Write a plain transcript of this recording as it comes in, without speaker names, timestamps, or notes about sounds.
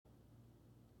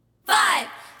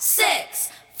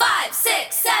6, 5,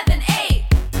 6, 7, 8.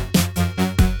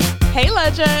 Hey,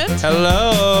 legend.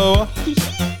 Hello.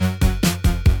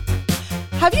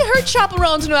 Have you heard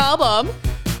Chaperone's new album,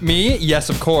 Me? Yes,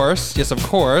 of course. Yes, of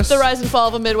course. The Rise and Fall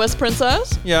of a Midwest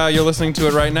Princess? Yeah, you're listening to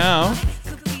it right now.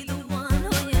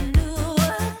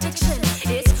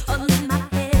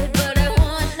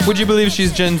 Would you believe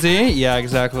she's Gen Z? Yeah,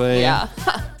 exactly. Yeah.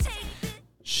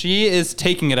 She is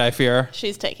taking it, I fear.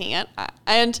 She's taking it.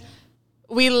 And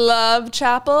we love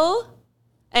Chapel.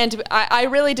 And I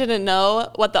really didn't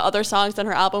know what the other songs on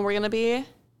her album were going to be.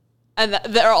 And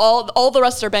they're all the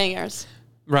rest are bangers.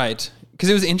 Right. Because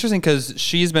it was interesting because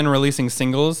she's been releasing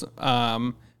singles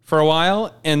for a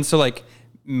while. And so, like,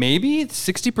 maybe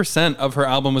 60% of her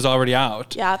album was already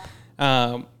out.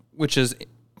 Yep. Which is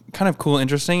kind of cool,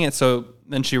 interesting. And so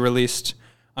then she released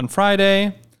on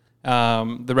Friday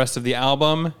the rest of the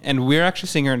album. And we're actually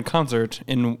seeing her in concert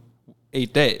in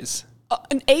 8 days.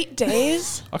 In 8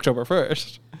 days? October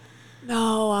 1st.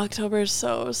 No, October's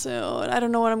so soon. I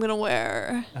don't know what I'm going to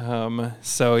wear.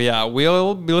 So yeah,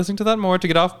 we'll be listening to that more to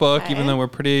get off book, Okay. even though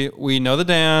we know the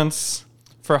dance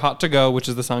for Hot to Go, which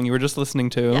is the song you were just listening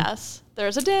to. Yes,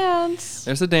 there's a dance.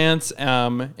 There's a dance,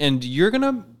 and you're going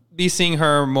to be seeing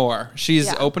her more. She's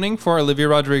Yeah. opening for Olivia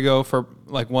Rodrigo for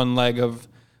like one leg of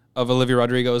Olivia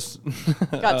Rodrigo's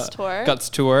Guts tour.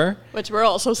 tour. Which we're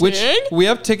also Which seeing. we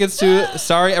have tickets to.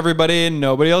 Sorry, everybody.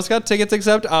 Nobody else got tickets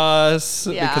except us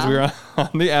because we were on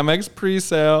the Amex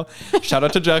pre-sale. Shout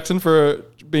out to Jackson for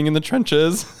being in the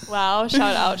trenches. Wow,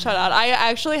 shout out. I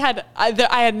actually had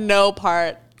no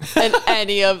part in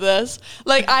any of this.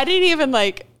 Like, I didn't even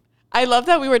I love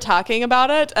that we were talking about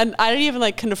it, and I didn't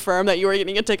even confirm that you were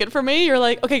getting a ticket for me. You're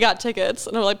like, okay, got tickets.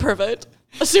 And I'm like, perfect.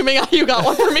 Assuming you got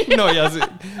one for me. No, yes.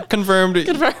 Confirmed.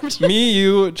 Confirmed. Me,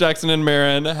 you, Jackson, and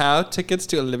Marin have tickets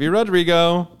to Olivia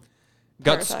Rodrigo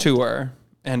Guts Perfect. tour.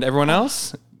 And everyone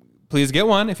else, please get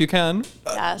one if you can.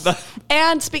 Yes.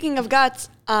 And speaking of Guts,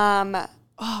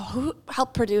 who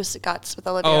helped produce Guts with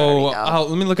Olivia Rodrigo?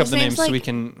 Let me look up His the names name's so like we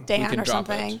can Dan or drop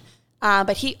something. it.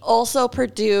 But he also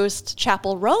produced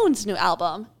Chapel Roan's new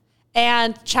album.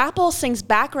 And Chapel sings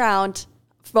background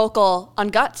vocal on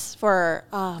Guts for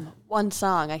one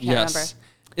song. I can't remember.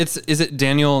 Is it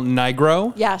Daniel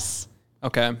Nigro? Yes.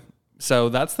 Okay. So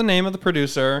that's the name of the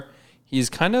producer. He's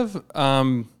kind of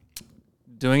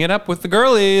doing it up with the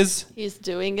girlies. He's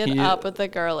doing it up with the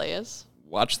girlies.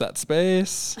 Watch that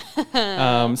space.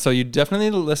 So you definitely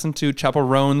need to listen to Chapel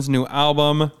Roan's new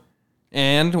album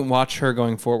and watch her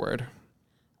going forward.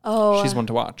 Oh. She's one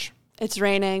to watch. It's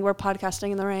raining. We're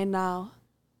podcasting in the rain now.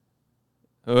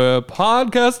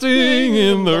 Podcasting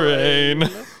in the rain.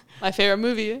 My favorite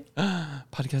movie.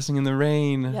 Podcasting in the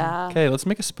rain. Yeah. Okay, let's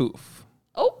make a spoof.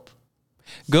 Oh.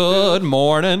 Good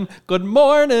morning. Good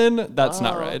morning. That's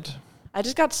not right. I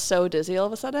just got so dizzy all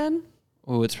of a sudden.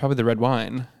 Oh, it's probably the red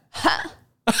wine.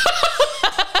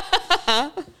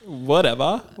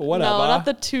 Whatever. No, not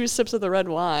the 2 sips of the red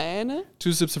wine.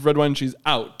 2 sips of red wine, she's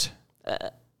out.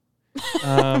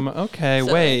 Okay,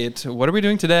 wait. What are we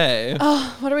doing today?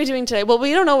 What are we doing today? Well,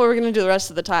 we don't know what we're going to do the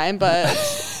rest of the time, but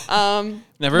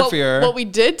Never fear. What we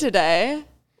did today.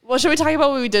 Well, should we talk about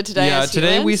what we did today? Yeah, as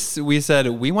today humans? we said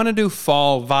we want to do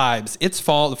fall vibes. It's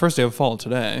fall, the first day of fall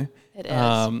today. It is.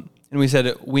 And we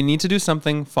said we need to do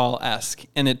something fall-esque.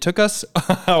 And it took us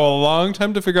a long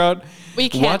time to figure out we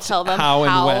can't tell them how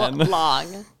and when.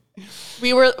 long.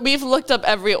 We've looked up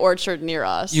every orchard near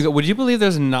us. Would you believe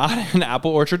there's not an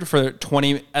apple orchard for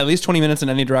at least 20 minutes in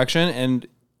any direction?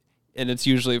 And it's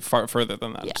usually far further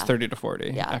than that. Yeah. It's 30 to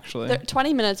 40, yeah. actually.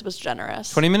 20 minutes was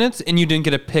generous. 20 minutes, and you didn't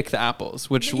get to pick the apples,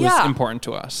 which was important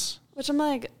to us. Which I'm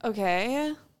like,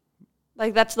 okay.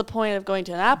 Like, that's the point of going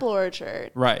to an apple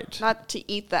orchard. Right. Not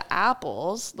to eat the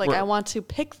apples. Like, I want to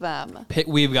pick them.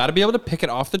 We've got to be able to pick it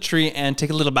off the tree and take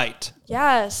a little bite.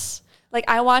 Yes. Like,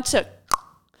 I want to...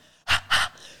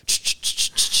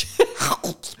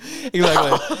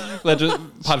 Exactly.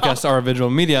 Podcasts are a visual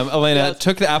medium. Elena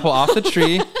took the apple off the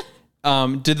tree,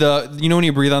 did when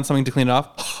you breathe on something to clean it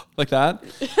off, like that,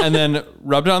 and then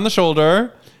rubbed it on the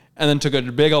shoulder, and then took a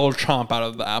big old chomp out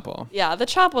of the apple. Yeah, the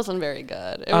chomp wasn't very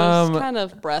good. It was kind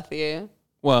of breathy.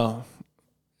 Well,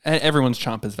 everyone's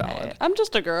chomp is valid. Hey, I'm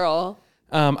just a girl.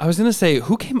 I was going to say,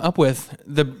 who came up with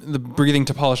the breathing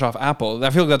to polish off apple? I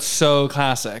feel like that's so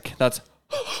classic. That's...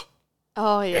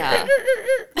 Oh, yeah.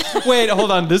 Wait,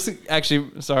 hold on. This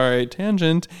actually, sorry,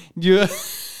 tangent.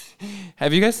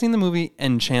 Have you guys seen the movie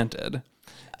Enchanted?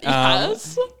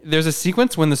 Yes. There's a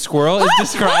sequence when the squirrel is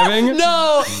describing.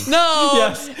 No.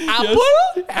 Yes. Apple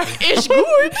is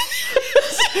good.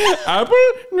 Apple?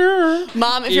 No.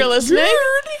 Mom, if you're listening,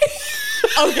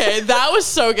 Okay, that was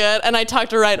so good, and I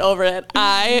talked right over it.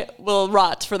 I will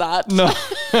rot for that. No.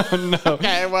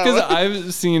 Okay, well. Because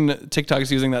I've seen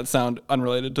TikToks using that sound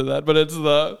unrelated to that, but it's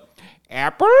the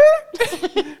apple.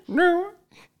 No,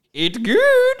 it's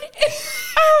good.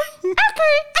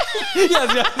 Okay.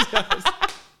 Yes.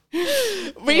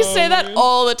 We say that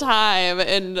all the time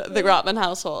in the Grotman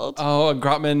household. Oh, a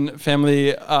Grotman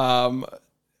family,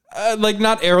 like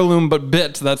not heirloom, but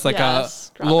bit. That's like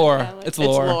Yes, a Grotman lore. family. It's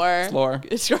lore. It's lore. It's lore.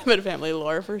 It's Grotman family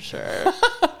lore for sure.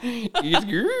 It's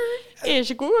good.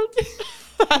 It's good.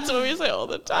 That's what we say all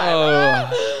the time.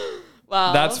 Oh,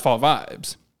 Wow. that's fall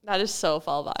vibes. That is so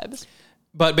fall vibes.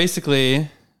 But basically,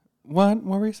 what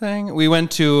were we saying? We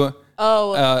went to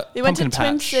We went to Pumpkin Twin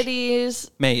Patch.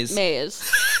 Cities Maze.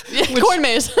 Yeah, corn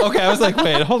maze. Okay, I was like,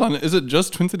 wait, hold on. Is it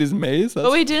just Twin Cities Maze?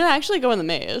 But we didn't actually go in the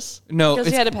maze. No,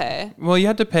 because you had to pay. Well, you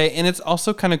had to pay, and it's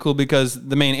also kind of cool because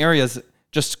the main areas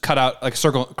just cut out like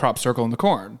crop circle in the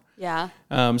corn. Yeah.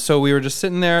 So we were just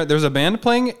sitting there. There was a band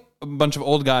playing, a bunch of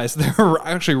old guys. They were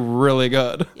actually really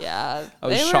good. Yeah. I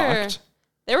was shocked.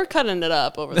 They were cutting it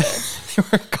up over there. They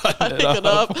were cutting it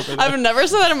up. I've never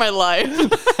said that in my life.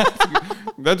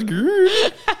 That's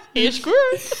good. It's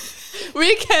good.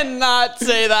 We cannot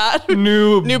say that.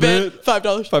 New bit.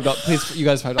 $5. $5. Please, you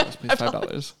guys, $5. Please,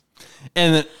 $5.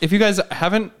 And then if you guys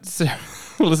haven't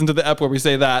listened to the app where we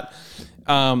say that,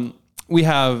 we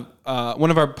have part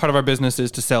of our business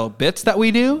is to sell bits that we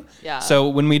do. Yeah. So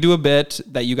when we do a bit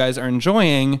that you guys are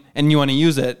enjoying and you want to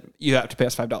use it, you have to pay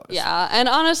us $5. Yeah. And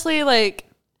honestly, like,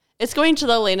 it's going to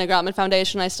the Elena Grotman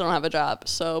Foundation. I still don't have a job.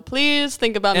 So please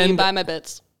think about me, buy my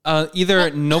bits.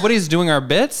 Either nobody's doing our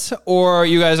bits or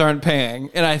you guys aren't paying.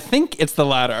 And I think it's the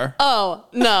latter. Oh,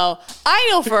 no. I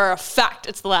know for a fact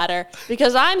it's the latter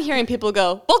because I'm hearing people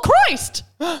go, well, Christ.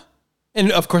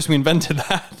 And of course we invented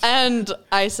that. And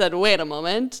I said, wait a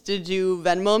moment. Did you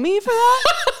Venmo me for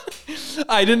that?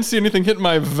 I didn't see anything hit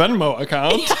my Venmo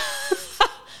account.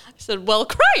 I said, well,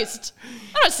 Christ.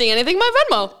 I'm not seeing anything in my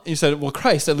Venmo. You said, well,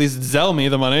 Christ, at least Zelle me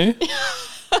the money.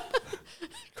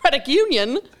 Credit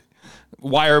union.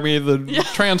 Wire me the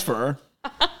transfer.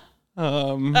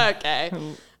 Okay.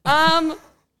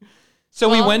 So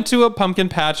we went to a pumpkin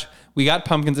patch. We got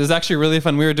pumpkins. It was actually really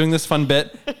fun. We were doing this fun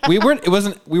bit. We weren't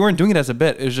doing it as a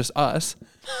bit. It was just us.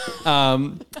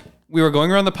 We were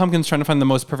going around the pumpkins trying to find the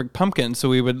most perfect pumpkin. So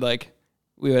we would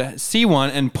see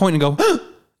one and point and go,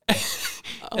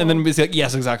 and then we'd say, like,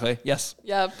 yes, exactly. Yes.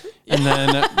 Yep. And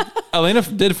then Elena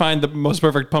did find the most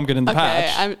perfect pumpkin in the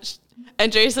patch.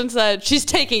 And Jason said, she's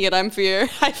taking it, I fear.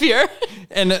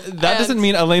 And that doesn't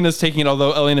mean Elena's taking it,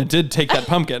 although Elena did take that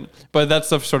pumpkin. But that's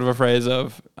sort of a phrase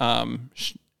of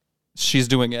she's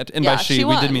doing it. And by she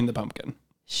we did mean the pumpkin.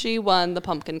 She won the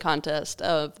pumpkin contest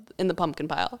in the pumpkin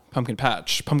pile. Pumpkin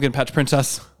Patch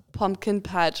Princess. Pumpkin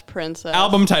Patch Princess.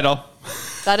 Album title.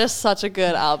 That is such a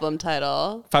good album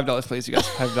title. $5, please, you guys.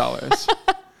 $5.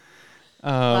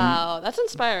 Wow, that's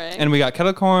inspiring. And we got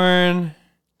kettle corn.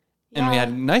 And we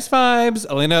had nice vibes.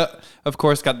 Elena, of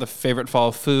course, got the favorite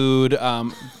fall food.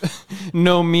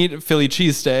 No meat Philly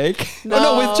cheesesteak.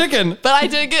 No, with chicken. But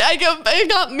I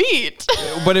got meat.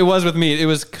 But it was with meat. It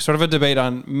was sort of a debate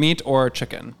on meat or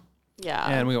chicken. Yeah.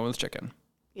 And we went with chicken.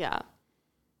 Yeah.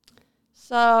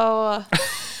 So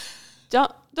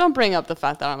don't bring up the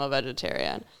fact that I'm a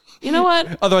vegetarian. You know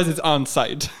what? Otherwise, it's on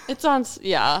site. It's on.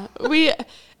 Yeah.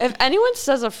 If anyone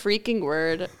says a freaking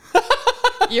word,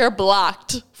 you're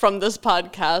blocked from this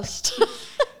podcast.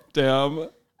 Damn.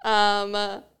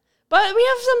 But we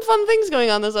have some fun things going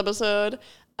on this episode.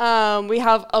 We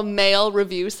have a mail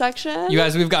review section. You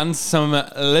guys, we've gotten some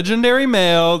legendary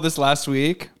mail this last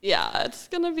week. Yeah, it's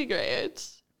gonna be great.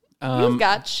 We've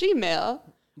got she-mail,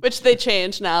 which they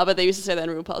changed now, but they used to say that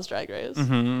in RuPaul's Drag Race.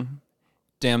 Mm-hmm.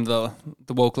 Damn the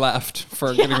woke left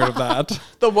for getting rid of that.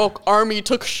 The woke army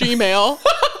took she-mail.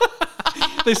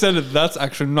 They said that's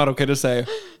actually not okay to say.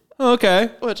 Okay.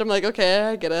 Which I'm like, okay,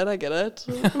 I get it.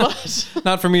 But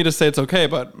not for me to say it's okay,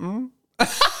 but... No.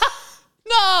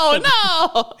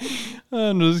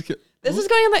 I'm just kidding. This is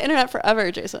going on the internet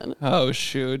forever, Jason. Oh,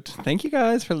 shoot. Thank you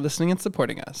guys for listening and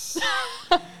supporting us.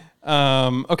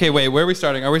 Okay, wait, where are we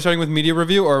starting? Are we starting with media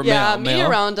review or mail? Yeah, media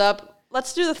roundup.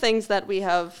 Let's do the things that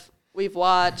we've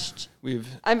watched.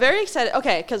 I'm very excited.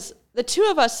 Okay, because the two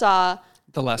of us saw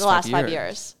the last 5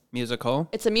 years. Musical.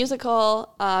 It's a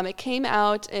musical. It came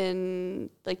out in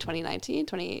like 2019,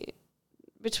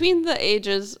 between the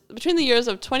years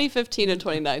of 2015 and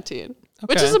 2019,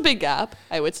 which is a big gap,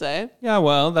 I would say. Yeah,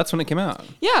 well, that's when it came out.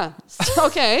 Yeah.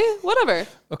 Okay, whatever.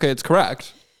 Okay, it's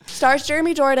correct. Stars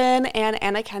Jeremy Jordan and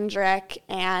Anna Kendrick.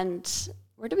 And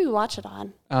where did we watch it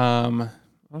on?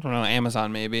 I don't know,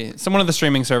 Amazon maybe. Some one of the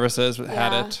streaming services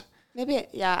had it. Maybe,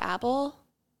 Apple.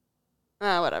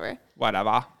 Whatever.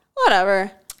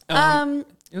 Whatever. It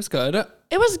was good.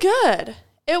 It was good.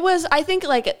 It was, I think,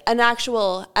 like an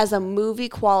actual, as a movie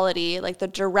quality, like the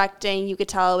directing, you could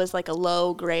tell it was like a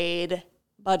low grade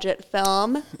budget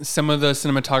film. Some of the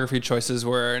cinematography choices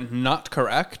were not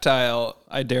correct,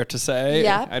 I dare to say.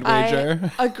 Yeah, I'd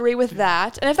wager. I agree with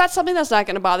that. And if that's something that's not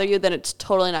going to bother you, then it's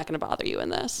totally not going to bother you in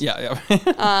this. Yeah.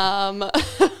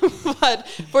 But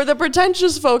for the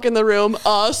pretentious folk in the room,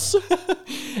 us.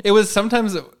 It was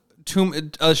sometimes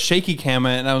a shaky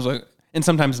camera, and I was like, and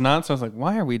sometimes not. So I was like,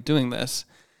 why are we doing this?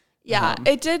 Yeah,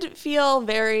 it did feel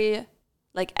very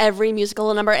like every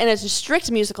musical number, and it's strict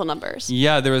musical numbers.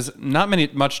 Yeah, there was not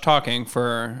much talking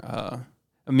for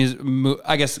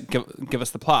I guess give us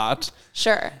the plot.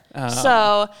 Sure.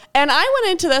 So, and I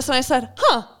went into this and I said,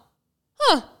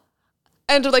 huh.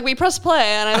 And like we pressed play,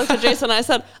 and I looked at Jason and I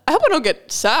said, I hope I don't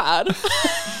get sad.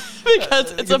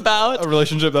 Because it's about a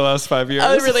relationship that lasts 5 years.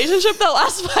 A relationship that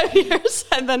lasts 5 years,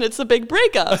 and then it's a big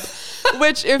breakup.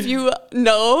 Which, if you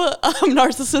know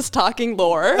narcissist talking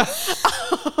lore,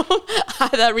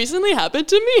 that recently happened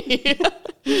to me.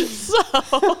 So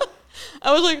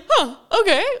I was like,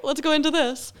 okay, let's go into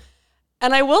this.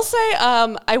 And I will say,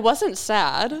 I wasn't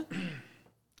sad.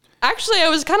 Actually, I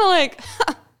was kind of like,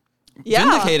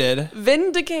 yeah.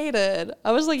 Vindicated.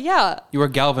 I was like, yeah. You were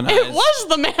galvanized. It was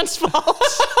the man's fault.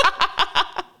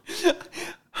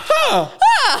 Oh.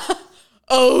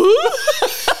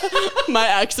 My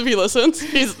ex, if he listens,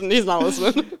 he's not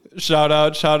listening. Shout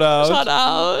out.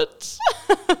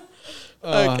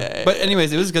 Okay. But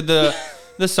anyways, it was good. The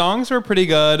songs were pretty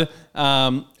good.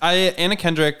 Anna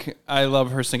Kendrick, I love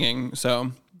her singing,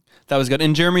 so that was good.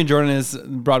 And Jeremy Jordan is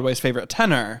Broadway's favorite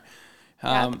tenor.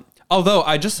 Although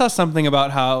I just saw something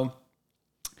about how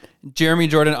Jeremy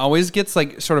Jordan always gets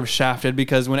like sort of shafted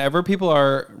because whenever people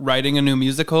are writing a new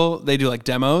musical, they do like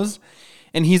demos,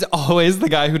 and he's always the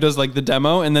guy who does like the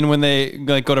demo. And then when they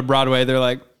like go to Broadway, they're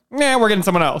like, nah, we're getting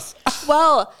someone else.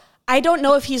 Well, I don't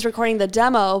know if he's recording the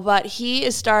demo, but he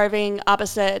is starring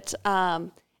opposite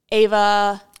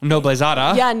Ava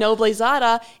Noblezada. Yeah,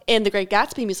 Noblezada in the Great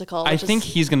Gatsby musical. I think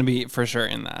he's going to be for sure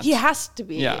in that. He has to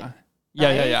be. Yeah.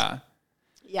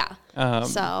 Yeah.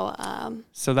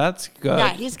 So that's good. Yeah,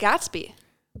 he's Gatsby.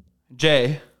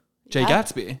 Jay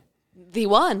Gatsby. The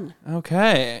one.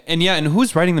 Okay. And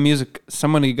who's writing the music?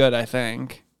 Somebody good, I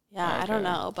think. Yeah, okay. I don't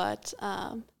know, but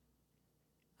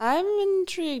I'm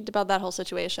intrigued about that whole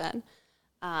situation.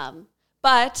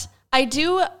 But I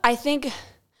think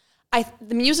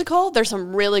the musical, there's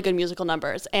some really good musical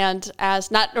numbers. And I'm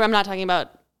not talking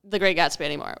about The Great Gatsby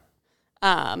anymore.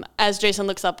 As Jason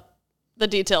looks up the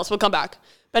details, we'll come back.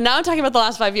 But now I'm talking about the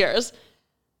last 5 years.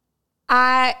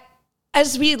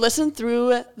 As we listened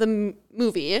through the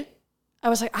movie, I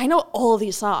was like, I know all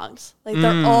these songs. Like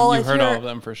they're all. You've heard all of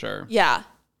them for sure. Yeah,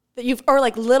 or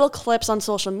like little clips on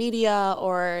social media,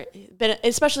 or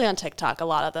especially on TikTok. A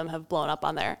lot of them have blown up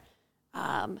on there.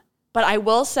 But I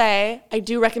will say, I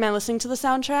do recommend listening to the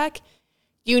soundtrack.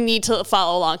 You need to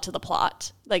follow along to the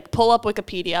plot. Like pull up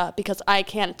Wikipedia, because I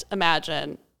can't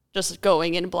imagine just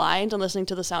going in blind and listening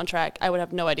to the soundtrack. I would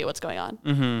have no idea what's going on.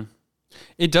 Mm-hmm.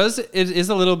 It is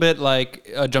a little bit like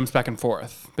jumps back and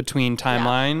forth between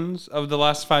timelines of the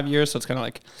last 5 years. So it's kind of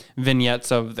like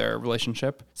vignettes of their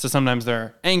relationship. So sometimes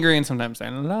they're angry and sometimes they're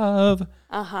in love.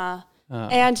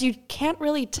 And you can't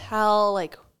really tell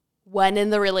like when in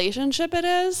the relationship it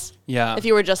is. Yeah. If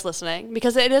you were just listening,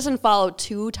 because it doesn't follow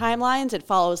two timelines. It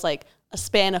follows like a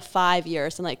span of 5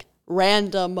 years and like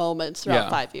random moments throughout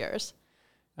 5 years.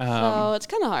 So it's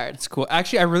kind of hard. It's cool.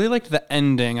 Actually, I really liked the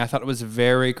ending. I thought it was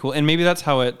very cool. And maybe that's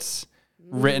how it's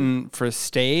written for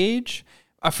stage.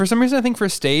 For some reason, I think for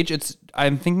stage,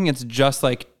 I'm thinking it's just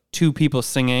like two people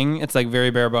singing. It's like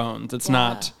very bare bones. It's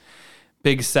not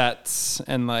big sets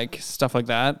and like stuff like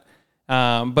that.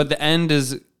 But the end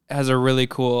has a really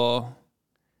cool,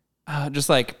 just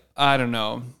like, I don't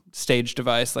know, stage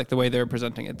device. Like the way they're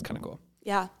presenting it. It's kind of cool.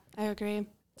 Yeah, I agree.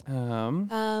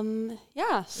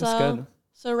 It's good.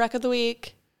 So rec of the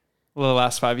week. Well, the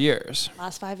last 5 years.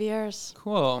 Last 5 years.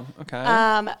 Cool.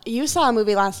 Okay. You saw a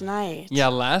movie last night. Yeah,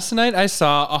 last night I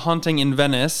saw A Haunting in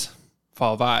Venice.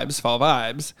 Fall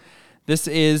vibes. This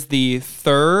is the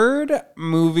third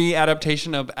movie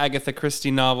adaptation of Agatha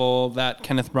Christie novel that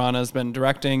Kenneth Branagh has been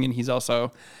directing, and he's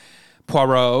also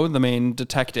Poirot, the main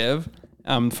detective.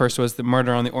 First was The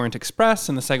Murder on the Orient Express,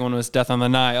 and the second one was Death on the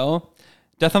Nile.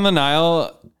 Death on the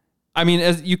Nile, I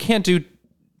mean, you can't do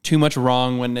too much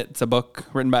wrong when it's a book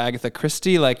written by Agatha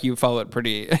Christie. Like you follow it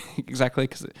pretty exactly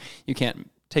because you can't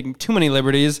take too many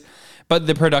liberties. But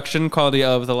the production quality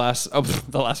of the last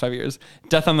 5 years,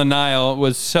 Death on the Nile,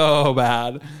 was so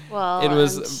bad. Well, it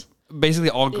was basically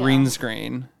all green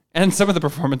screen. And some of the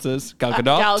performances, Gal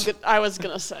Gadot. I was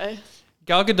going to say.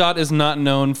 Gal Gadot is not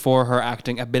known for her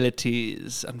acting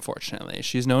abilities, unfortunately.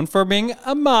 She's known for being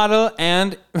a model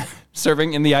and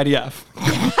serving in the IDF.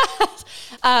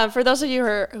 For those of you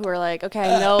who are like,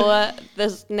 okay, I know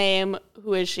this name.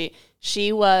 Who is she?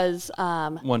 She was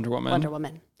Wonder Woman. Wonder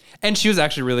Woman. And she was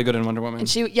actually really good in Wonder Woman.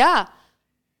 And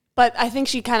but I think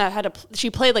she kind of she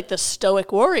played like the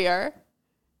stoic warrior.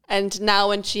 And now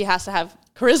when she has to have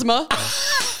charisma,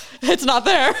 it's not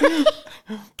there.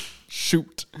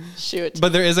 Shoot.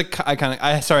 But there is a iconic,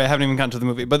 I haven't even gotten to the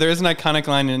movie, but there is an iconic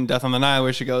line in Death on the Nile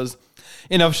where she goes,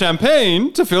 "Enough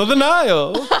champagne to fill the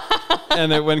Nile."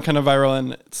 And it went kind of viral,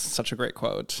 and it's such a great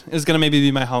quote. It's going to maybe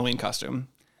be my Halloween costume.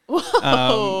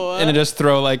 And I just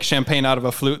throw like champagne out of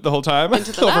a flute the whole time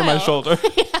over my shoulder.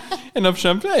 Enough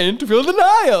champagne to fill the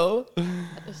Nile.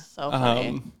 That is so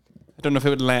funny. I don't know if it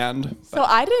would land. So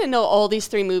I didn't know all these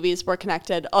 3 movies were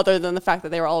connected, other than the fact that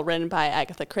they were all written by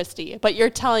Agatha Christie. But you're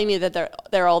telling me that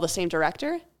they're all the same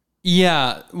director?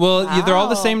 Yeah. Well, they're all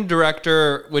the same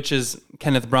director, which is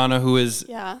Kenneth Branagh, who is.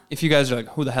 Yeah. If you guys are like,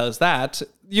 who the hell is that?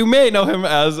 You may know him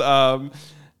as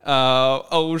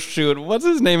what's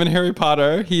his name in Harry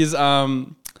Potter? He's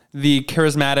the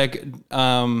charismatic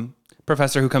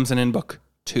professor who comes in book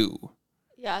 2.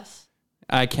 Yes.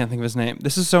 I can't think of his name.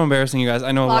 This is so embarrassing, you guys.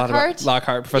 I know a lot about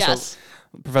Lockhart, Professor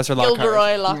Lockhart.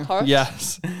 Gilderoy Lockhart.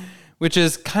 Yes. Which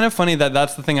is kind of funny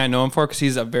that's the thing I know him for, because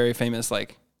he's a very famous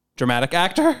like dramatic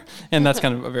actor, and that's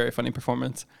kind of a very funny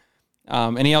performance.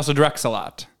 And he also directs a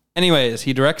lot. Anyways,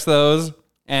 he directs those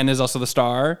and is also the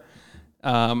star.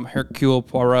 Hercule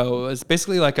Poirot is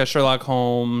basically like a Sherlock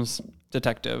Holmes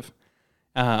detective.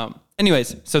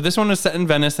 Anyways, so this one was set in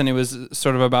Venice, and it was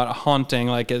sort of about a haunting,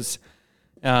 like there's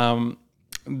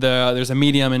a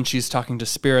medium, and she's talking to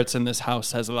spirits, and this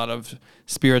house has a lot of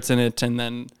spirits in it, and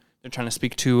then they're trying to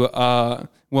speak to a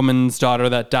woman's daughter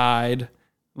that died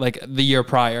like the year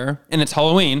prior, and it's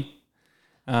Halloween.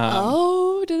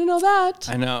 Didn't know that.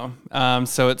 I know.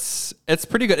 So it's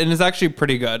pretty good, and it's actually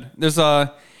pretty good.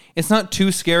 It's not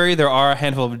too scary. There are a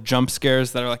handful of jump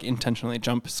scares that are like intentionally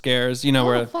jump scares,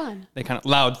 where fun. They kind of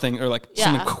loud thing or like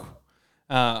something.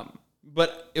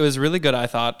 But it was really good, I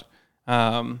thought.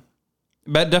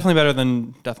 But definitely better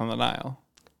than Death on the Nile.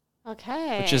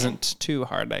 Okay. Which isn't too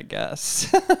hard, I guess.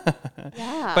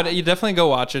 Yeah. But you definitely go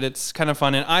watch it. It's kind of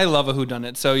fun, and I love a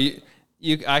whodunit. So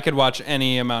I could watch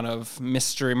any amount of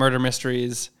murder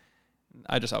mysteries.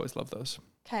 I just always love those.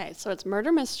 Okay, so it's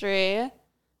murder mystery.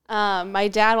 My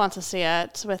dad wants to see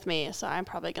it with me, so I'm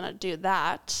probably gonna do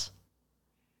that.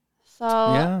 So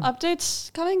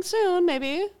updates coming soon,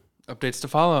 maybe. Updates to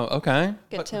follow. Okay.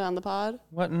 Get Tim on the pod.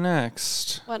 What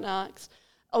next? A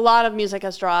lot of music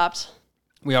has dropped.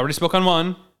 We already spoke on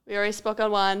one.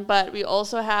 But we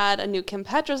also had a new Kim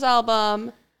Petras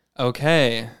album.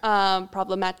 Okay.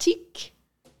 Problematique.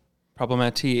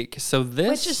 So this...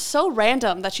 Which is so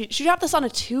random that she dropped this on a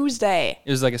Tuesday.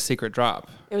 It was like a secret drop.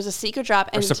 It was a secret drop.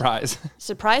 Or surprise.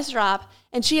 Surprise drop.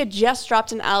 And she had just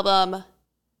dropped an album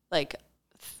like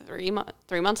 3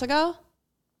 months ago.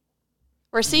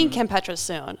 We're seeing Kim Petras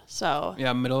soon, so...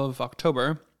 Yeah, middle of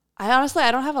October. I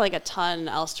don't have like a ton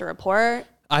else to report.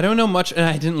 I don't know much, and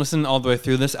I didn't listen all the way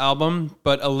through this album,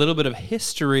 but a little bit of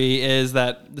history is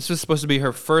that this was supposed to be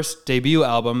her first debut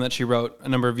album that she wrote a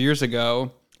number of years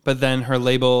ago, but then her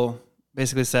label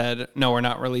basically said, no, we're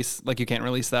not you can't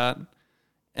release that.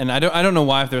 And I don't know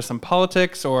why, if there's some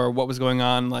politics or what was going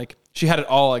on. Like, she had it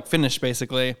all like finished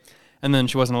basically, and then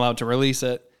she wasn't allowed to release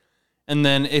it. And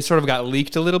then it sort of got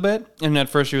leaked a little bit. And at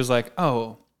first she was like,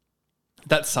 oh,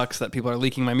 that sucks that people are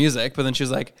leaking my music. But then she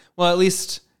was like, well, at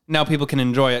least now people can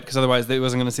enjoy it, because otherwise it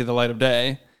wasn't going to see the light of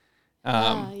day.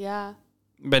 Yeah.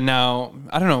 But now,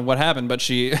 I don't know what happened, but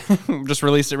she just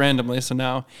released it randomly. So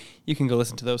now you can go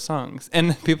listen to those songs.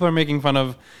 And people are making fun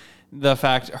of the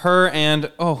fact, her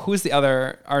and, who's the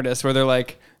other artist, where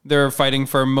they're fighting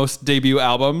for most debut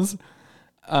albums.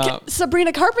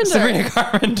 Sabrina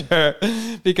Carpenter.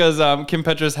 Because Kim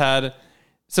Petras had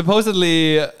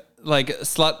supposedly like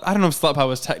Slut. I don't know if Slut Pop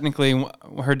was technically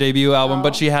her debut album,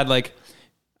 but she had like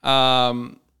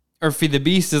or Feed the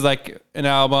Beast is like an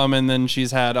album, and then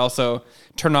she's had also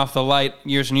Turn Off the Light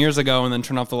years and years ago, and then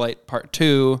Turn Off the Light Part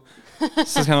 2. So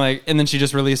it's kind of like, and then she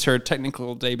just released her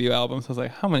technical debut album. So I was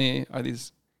like, how many are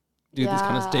these these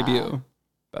kind of debut?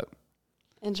 But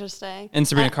interesting. And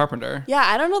Sabrina Carpenter. Yeah,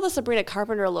 I don't know the Sabrina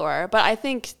Carpenter lore, but I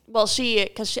think, I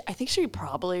think she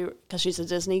probably, because she's a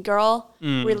Disney girl,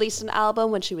 released an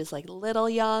album when she was like little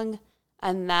young.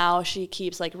 And now she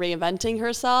keeps like reinventing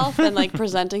herself and like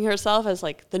presenting herself as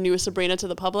like the new Sabrina to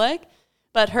the public.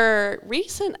 But her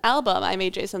recent album, I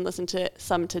made Jason listen to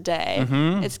some today.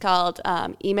 It's called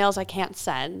Emails I Can't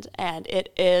Send. And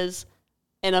it is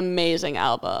an amazing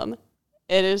album.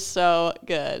 It is so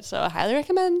good. So I highly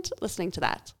recommend listening to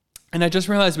that. And I just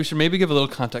realized we should maybe give a little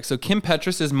context. So Kim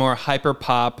Petras is more hyper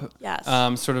pop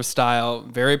sort of style,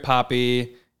 very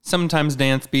poppy, sometimes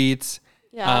dance beats.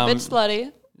 Yeah, a bit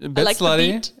slutty. A bit I like slutty.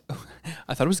 the beat.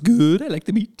 I thought it was good. I like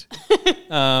the beat.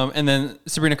 And then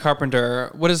Sabrina Carpenter,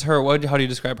 what is her, how do you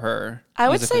describe her? I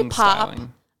would say pop.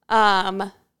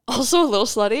 Styling? Also a little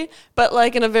slutty, but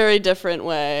like in a very different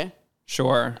way.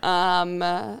 Sure.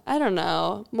 I don't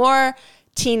know. More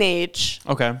teenage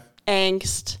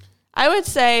angst. I would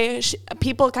say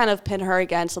people kind of pin her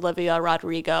against Olivia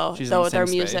Rodrigo, She's though in the their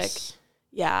same music, space.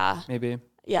 Maybe,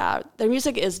 their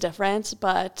music is different,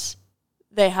 but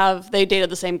they dated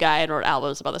the same guy and wrote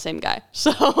albums about the same guy.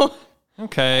 So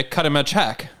okay, cut him a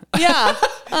check. Yeah.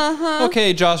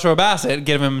 Okay, Joshua Bassett,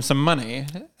 give him some money.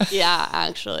 Yeah,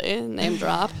 actually, name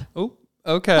drop. Oh,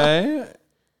 okay.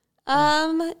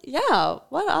 Yeah.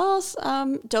 What else?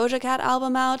 Doja Cat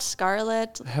album out.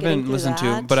 Scarlett. I haven't listened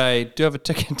to, but I do have a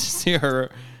ticket to see her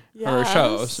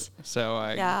shows, so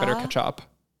I better catch up.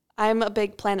 I'm a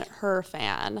big Planet Her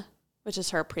fan, which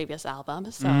is her previous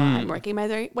album. So I'm working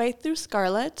my way through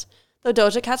Scarlett. Though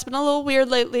Doja Cat's been a little weird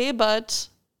lately, but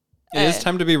it is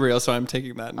time to be real, so I'm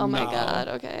taking that. Oh my god.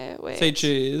 Okay, wait. Say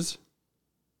cheese.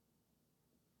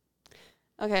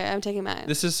 Okay, I'm taking mine.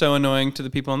 This is so annoying to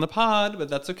the people on the pod, but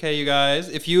that's okay, you guys.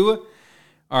 If you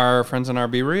are friends on our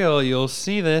Be Real, you'll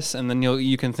see this, and then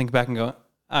you can think back and go,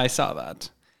 I saw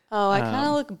that. Oh, I kind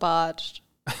of look botched.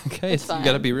 Okay, so you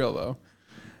gotta be real though.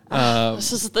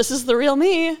 This is the real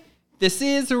me. This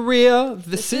is real.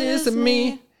 This is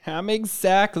me. I'm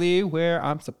exactly where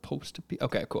I'm supposed to be.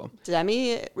 Okay, cool.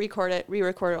 Demi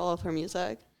re-recorded all of her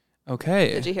music.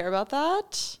 Okay. Did you hear about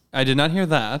that? I did not hear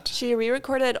that. She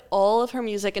re-recorded all of her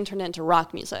music and turned it into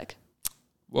rock music.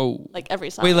 Whoa. Like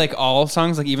every song. Wait, like all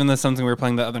songs? Like even the something we were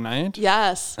playing the other night?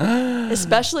 Yes.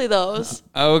 Especially those.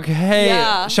 Okay.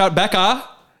 Yeah. Shout Becca.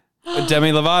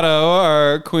 Demi Lovato,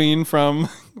 our queen from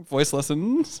Voice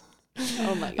Lessons.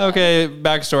 Oh my god. Okay,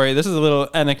 backstory. This is a little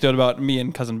anecdote about me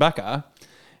and cousin Becca.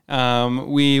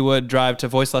 We would drive to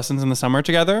voice lessons in the summer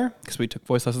together because we took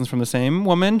voice lessons from the same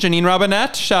woman, Janine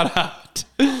Robinette. Shout out.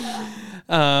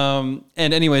 And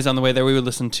anyways, on the way there, we would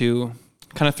listen to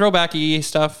kind of throwbacky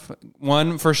stuff.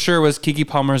 One for sure was Keke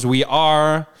Palmer's "We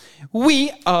Are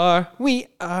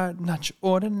Not Your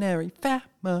Ordinary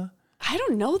Family." I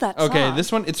don't know that song. Okay,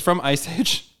 this one, it's from Ice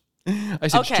Age.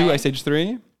 Ice Age 2, Ice Age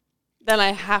 3. Then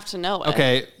I have to know it.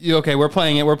 Okay, we're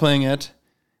playing it.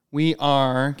 We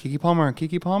are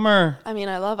Keke Palmer. I mean,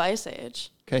 I love Ice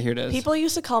Age. Okay, here it is. People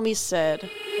used to call me Sid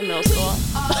in middle school.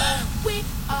 We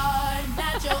are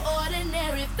not your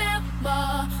ordinary family,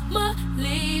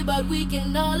 but we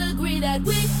can all agree that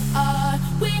we are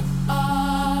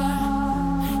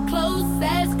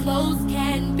close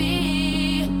can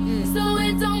be. So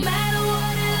it don't matter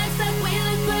what it looks like, we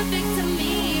look perfect to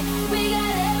me. We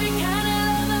got every kind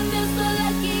of love, I feel so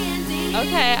lucky indeed.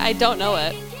 Okay, I don't know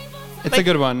it. It's a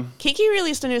good one. Kiki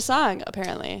released a new song,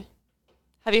 apparently.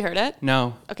 Have you heard it?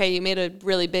 No. Okay, you made a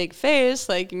really big face,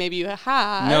 like maybe you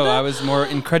had. No, I was more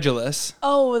incredulous.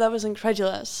 Oh, that was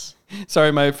incredulous.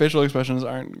 Sorry, my facial expressions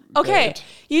aren't Okay, great.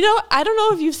 you know, I don't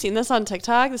know if you've seen this on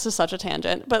TikTok. This is such a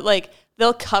tangent, but like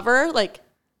they'll cover like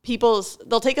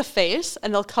they'll take a face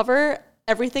and they'll cover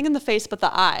everything in the face but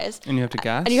the eyes. And you have to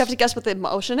guess? And you have to guess what the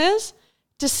emotion is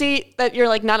to see that you're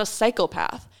like not a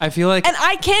psychopath. I feel like... And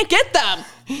I can't get them.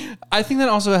 I think that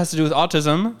also has to do with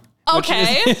autism.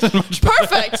 Okay. Isn't much better.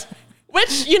 Perfect.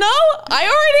 Which, you know, I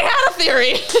already had a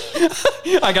theory.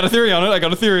 I got a theory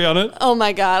on it. Oh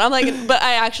my God. I'm like, but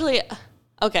I actually...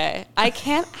 Okay, I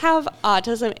can't have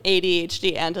autism,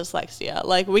 ADHD, and dyslexia.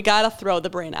 Like, we gotta throw the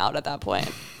brain out at that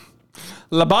point.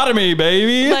 Lobotomy,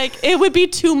 baby. Like, it would be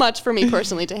too much for me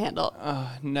personally to handle.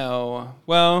 No.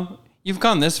 Well, you've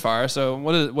gone this far, so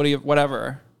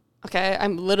whatever. Okay,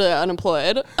 I'm literally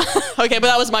unemployed. Okay, but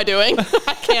that was my doing.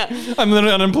 I can't. I'm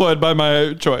literally unemployed by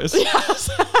my choice.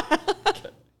 Yes.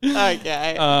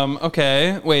 Okay.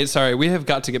 Okay. Wait, sorry. We have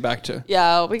got to get back to...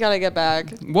 Yeah, we gotta get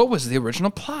back. What was the original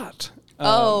plot?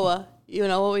 You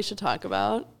know what we should talk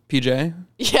about? PJ?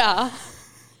 Yeah.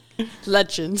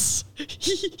 Legends.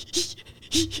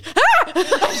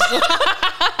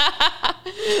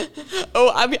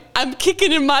 Oh, I'm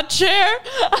kicking in my chair.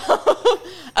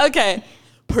 Okay.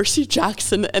 Percy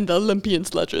Jackson and the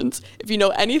Olympians legends. If you know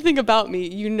anything about me,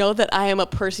 you know that I am a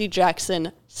Percy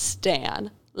Jackson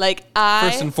stan. Like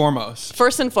First and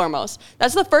foremost.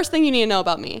 That's the first thing you need to know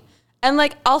about me. And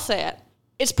like, I'll say it.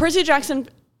 It's Percy Jackson.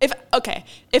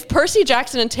 If Percy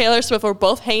Jackson and Taylor Swift were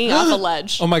both hanging off a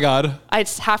ledge. Oh my God. I'd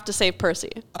have to save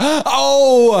Percy.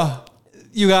 Oh,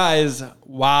 you guys.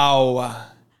 Wow.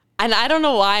 And I don't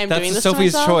know why I'm doing this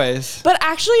Sophie's to myself. choice. But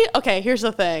actually, okay, here's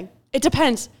the thing. It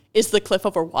depends. Is the cliff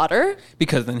over water?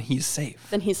 Because then he's safe.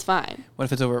 Then he's fine. What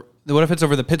if it's over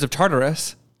the pits of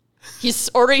Tartarus? He's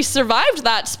already survived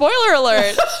that. Spoiler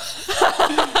alert.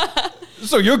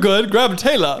 So you're good. Grab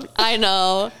Taylor. I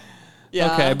know.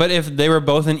 Yeah. Okay, but if they were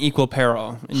both in equal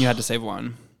peril and you had to save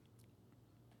one.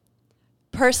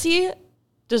 Percy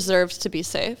deserves to be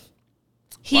safe.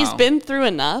 He's Wow. been through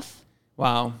enough.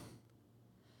 Wow.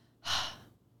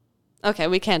 Okay,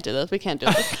 we can't do this.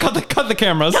 cut the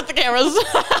cameras. Cut the cameras.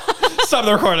 Stop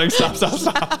the recording.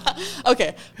 Stop.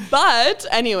 Okay, but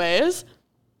anyways,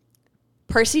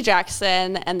 Percy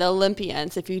Jackson and the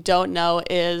Olympians, if you don't know,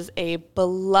 is a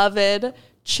beloved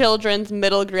children's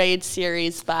middle grade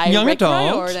series by Young Rick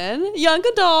adult. Riordan. Young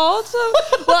adult.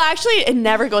 Well, actually, it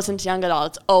never goes into young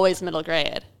adult. It's always middle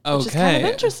grade, which is kind of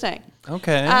Okay. interesting.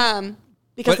 Okay.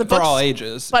 Because But the for books, all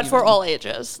ages. but for even. all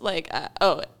ages, like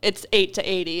it's 8 to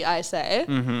 80, I say.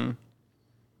 Mm-hmm.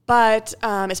 But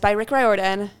it's by Rick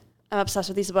Riordan. I'm obsessed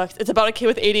with these books. It's about a kid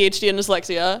with ADHD and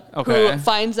dyslexia Okay. who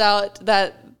finds out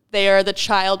that they are the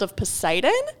child of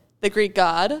Poseidon, the Greek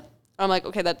god. I'm like,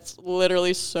 okay, that's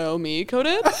literally so me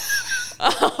coded.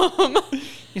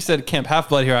 You said Camp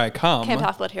Half-Blood, here I come. Camp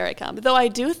Half-Blood, here I come. Though I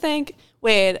do think,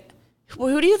 wait,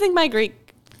 who do you think my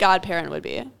Greek godparent would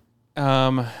be?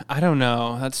 I don't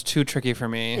know. That's too tricky for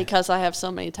me. Because I have so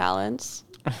many talents.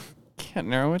 Can't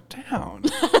narrow it down.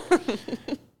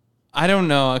 I don't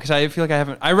know, because I feel like I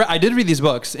haven't. I did read these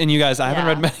books, and you guys, I haven't Yeah.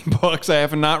 read many books. I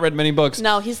have not read many books.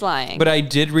 No, he's lying. But I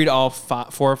did read all 4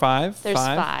 or 5. There's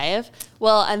 5.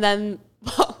 Well, and then,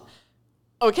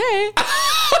 okay.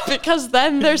 Because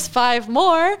then there's 5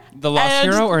 more. The Lost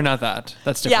And- Hero, or not that?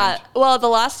 That's different. Yeah. Well, The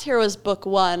Last Hero is book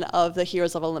 1 of the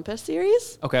Heroes of Olympus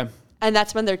series. Okay. And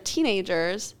that's when they're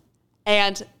teenagers.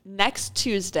 And next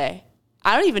Tuesday,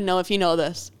 I don't even know if you know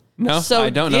this. No, So I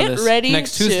don't know get this. ready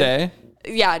Next to- Tuesday.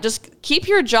 Yeah, just keep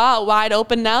your jaw wide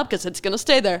open now because it's going to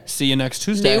stay there. See you next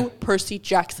Tuesday. New Percy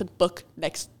Jackson book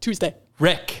next Tuesday.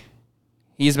 Rick.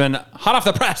 He's been hot off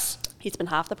the press. He's been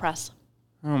half the press.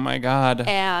 Oh my God.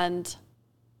 And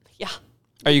yeah.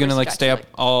 Are you going to Percy stay Jackson,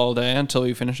 up all day until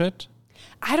you finish it?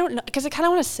 I don't know because I kind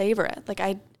of want to savor it. Like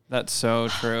That's so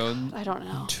true. I don't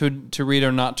know. To read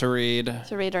or not to read.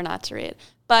 To read or not to read.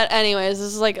 But anyways,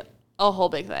 this is like a whole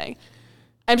big thing.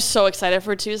 I'm so excited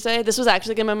for Tuesday. This was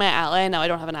actually going to be my ally. Now I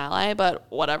don't have an ally, but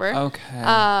whatever.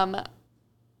 Okay.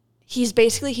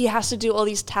 He has to do all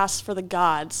these tasks for the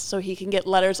gods so he can get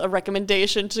letters of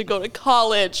recommendation to go to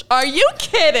college. Are you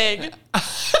kidding?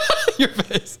 Your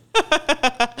face.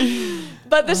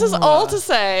 But this is all to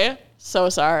say, so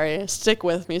sorry. Stick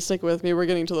with me. We're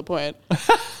getting to the point.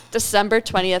 December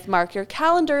 20th, mark your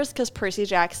calendars because Percy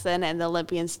Jackson and the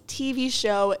Olympians TV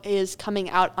show is coming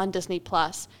out on Disney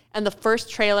Plus. And the first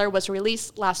trailer was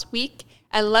released last week.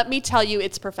 And let me tell you,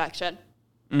 it's perfection.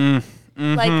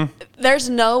 Mm-hmm. Like, there's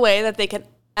no way that they can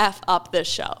F up this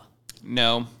show.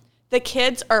 No. The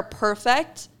kids are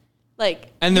perfect.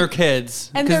 Like, And they're kids.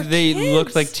 And Because they're they kids.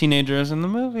 looked like teenagers in the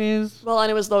movies. well,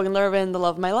 and it was Logan Lerman, the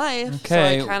love of my life.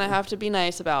 Okay. So I kind of have to be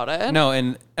nice about it. No,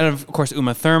 and of course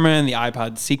Uma Thurman, the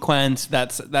iPod sequence,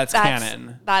 that's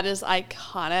canon. That is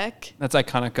iconic. That's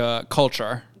iconic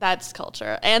culture. That's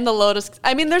culture. And the Lotus.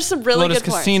 I mean, there's some really Lotus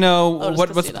good Casino. Lotus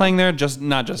What's Casino. playing there? Just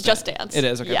Dance. It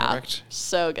is. Okay, yeah, perfect.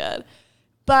 so good.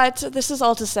 But this is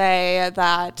all to say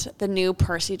that the new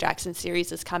Percy Jackson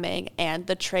series is coming, and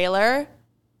the trailer,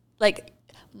 like,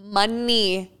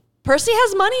 money. Percy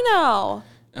has money now.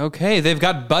 Okay, they've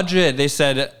got budget. They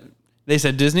said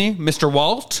Disney, Mr.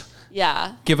 Walt,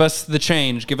 Yeah, give us the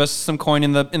change. Give us some coin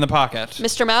in the pocket.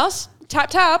 Mr. Mouse, tap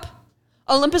tap.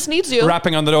 Olympus needs you.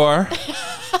 Rapping on the door.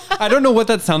 I don't know what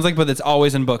that sounds like, but it's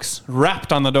always in books.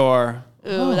 Rapped on the door.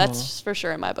 Ooh, that's for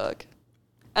sure in my book.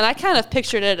 And I kind of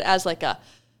pictured it as like a.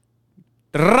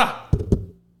 Rah.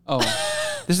 Oh,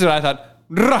 this is what I thought.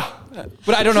 Rah.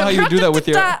 But I don't know how you do that with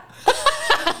your. Da,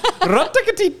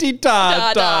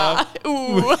 da.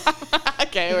 Ooh.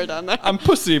 Okay, we're done there. I'm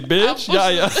pussy, bitch.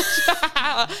 Yeah.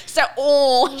 Say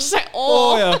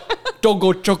Oh yeah.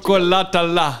 Dogo chocolata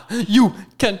la. You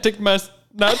can't take my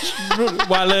snatch.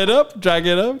 Wall it up, drag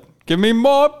it up. Give me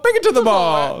more. Bring it to the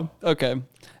ball. Okay.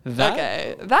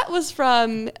 Okay, that was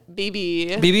from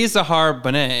BB. Bibi Sahar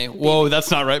Benet. Whoa,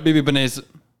 that's not right. Bibi Benet's.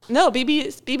 No, BB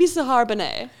Sahar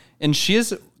Benet. And she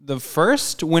is the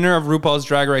first winner of RuPaul's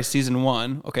Drag Race season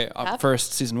 1. Okay,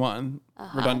 first season 1.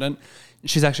 Redundant.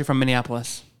 She's actually from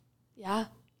Minneapolis. Yeah.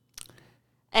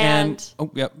 And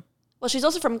yep. Well,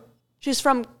 she's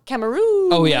from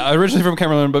Cameroon. Oh yeah, originally from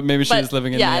Cameroon, but maybe she was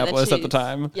living in Minneapolis at the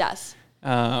time. Yes.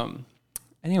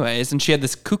 Anyways, and she had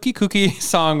this kooky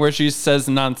song where she says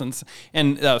nonsense,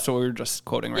 and that's what we were just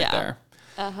quoting right there.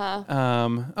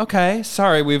 Okay,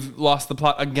 sorry, we've lost the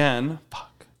plot again.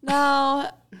 Fuck. No,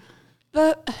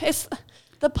 the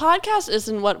podcast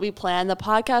isn't what we plan. The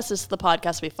podcast is the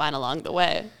podcast we find along the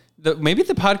way. Maybe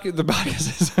the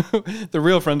podcast is the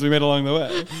real friends we made along the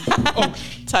way.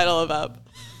 Title of app.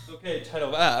 Okay,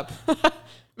 title of app.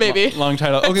 Maybe. Long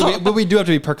title. Okay, but we do have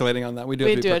to be percolating on that. We do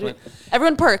have to be percolating.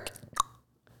 Everyone perk.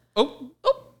 Oh.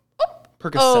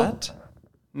 Percocet?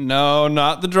 No,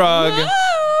 not the drug.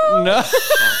 No.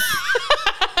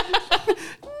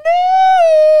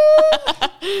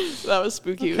 That was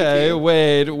spooky. Okay,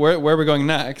 wait. Where are we going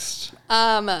next?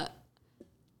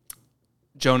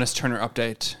 Jonas Turner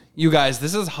update. You guys,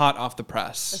 this is hot off the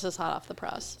press. This is hot off the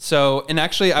press. So, and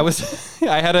actually, I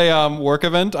had a work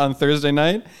event on Thursday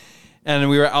night, and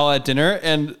we were all at dinner,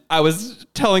 and I was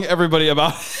telling everybody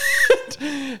about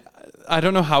it. I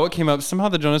don't know how it came up. Somehow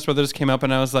the Jonas Brothers came up,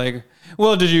 and I was like,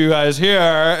 well, did you guys hear?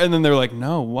 And then they were like,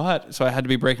 no, what? So I had to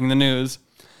be breaking the news.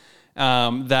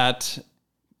 That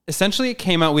essentially it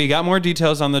came out. We got more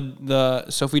details on the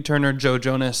Sophie Turner, Joe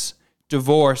Jonas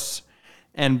divorce.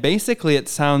 And basically it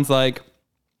sounds like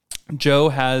Joe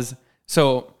has,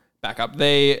 so back up.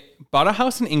 They bought a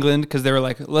house in England because they were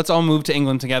like, let's all move to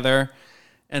England together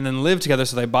and then live together.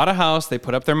 So they bought a house. They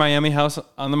put up their Miami house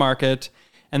on the market.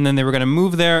 And then they were going to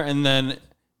move there. And then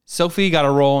Sophie got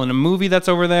a role in a movie that's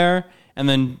over there. And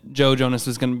then Joe Jonas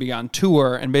was going to be on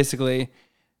tour. And basically,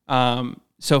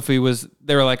 Sophie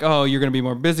they were like, oh, you're going to be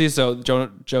more busy. So Joe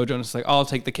Jonas was like, I'll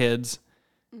take the kids.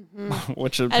 Mm-hmm.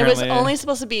 Which apparently. And it was only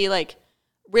supposed to be like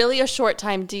really a short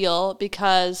time deal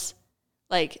because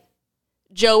like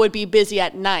Joe would be busy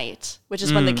at night, which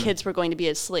is when the kids were going to be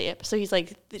asleep. So he's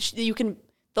like,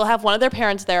 they'll have one of their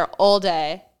parents there all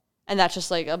day. And that's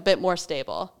just like a bit more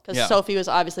stable because Sophie was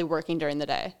obviously working during the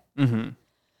day. Mm-hmm.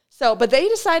 So, but they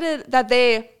decided that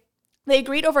they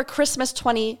agreed over Christmas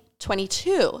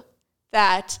 2022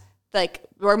 that like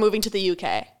we're moving to the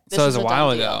UK. So it was a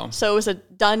while ago. So it was a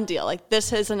done deal. Like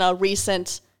this isn't a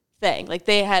recent thing. Like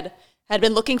they had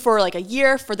been looking for like a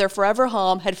year for their forever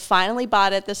home, had finally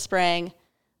bought it this spring,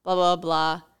 blah, blah,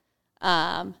 blah.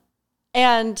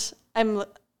 And I'm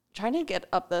trying to get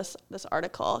up this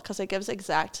article because it gives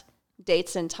exact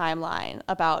dates and timeline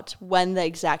about when the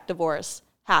exact divorce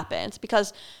happened.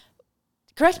 Because,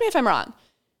 correct me if I'm wrong,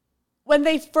 when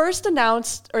they first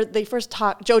announced, or they first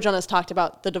talked, Joe Jonas talked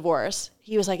about the divorce,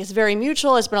 he was like, it's very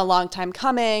mutual, it's been a long time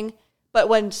coming. But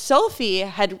when Sophie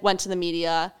had went to the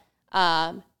media,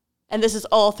 and this is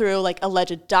all through like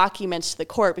alleged documents to the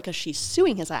court because she's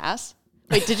suing his ass.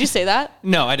 Wait, did you say that?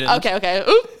 No, I didn't. Okay.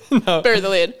 Oop. No. Bury the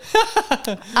lead.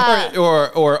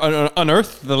 Or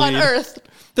unearth the lead. Unearth.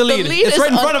 The lead. It's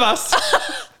right in front of us.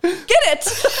 Get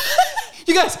it.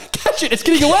 You guys, catch it. It's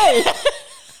getting away.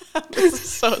 This is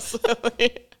so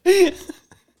silly.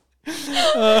 Where?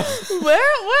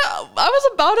 I was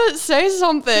about to say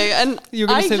something, and you were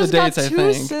going to say the dates, I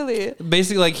think. Silly.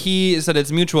 Basically, like he said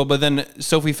it's mutual, but then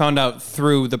Sophie found out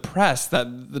through the press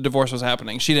that the divorce was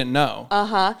happening. She didn't know.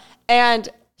 And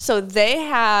so they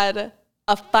had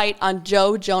a fight on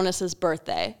Joe Jonas's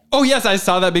birthday. Oh, yes, I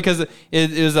saw that because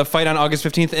it was a fight on August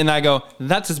 15th, and I go,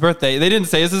 that's his birthday. They didn't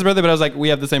say it's his birthday, but I was like, we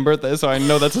have the same birthday, so I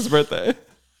know that's his birthday.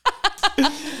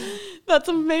 That's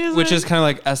amazing. Which is kind of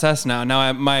like SS now.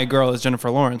 Now my girl is Jennifer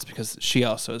Lawrence because she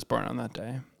also is born on that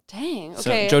day. Dang,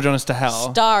 okay. So Joe Jonas to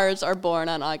hell. Stars are born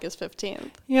on August 15th.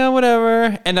 Yeah,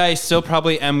 whatever. And I still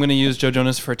probably am going to use Joe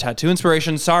Jonas for tattoo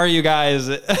inspiration. Sorry, you guys.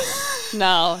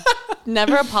 No,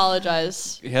 never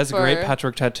apologize. He has a great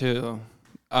patchwork tattoo,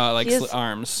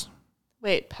 arms.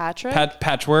 Wait, Patrick?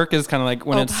 Patchwork is kind of like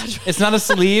when it's not a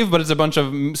sleeve, but it's a bunch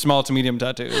of small to medium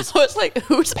tattoos. So it's like,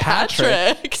 who's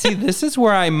Patrick? See, this is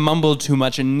where I mumble too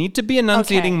much and need to be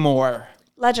enunciating more.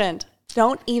 Legend.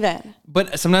 Don't even.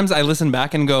 But sometimes I listen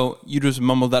back and go, you just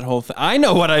mumbled that whole thing. I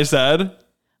know what I said.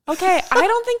 Okay, I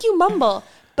don't think you mumble,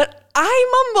 but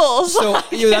I mumble. So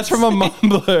that's from a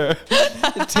mumbler.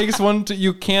 It takes one to,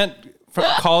 you can't,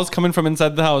 calls coming from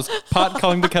inside the house, pot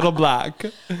calling the kettle black.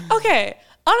 Okay.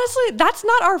 Honestly, that's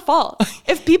not our fault.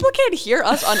 If people can't hear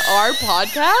us on our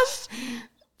podcast,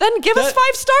 then give us 5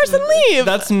 stars and leave.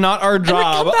 That's not our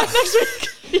job. And then come back next week.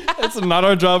 Yeah. It's not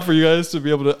our job for you guys to be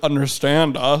able to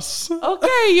understand us.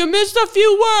 Okay, you missed a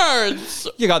few words.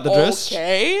 You got the gist.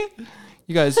 Okay.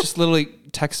 You guys just literally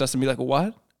text us and be like,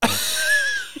 what?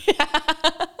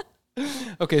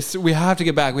 Okay, so we have to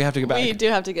get back. We do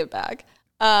have to get back.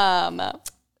 On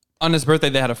his birthday,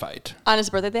 they had a fight. On his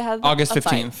birthday, they had August a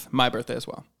 15th, fight. my birthday as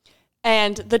well.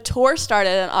 And the tour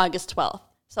started on August 12th.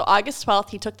 So August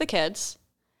 12th, he took the kids.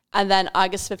 And then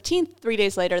August 15th, 3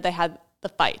 days later, they had the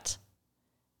fight.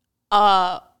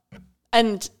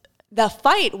 And the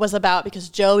fight was about because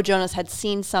Joe Jonas had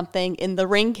seen something in the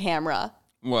Ring camera.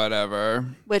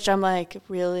 Whatever. Which I'm like,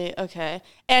 really? Okay.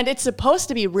 And it's supposed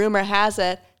to be, rumor has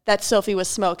it, that Sophie was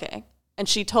smoking. And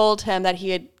she told him that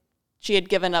she had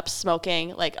given up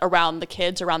smoking like around the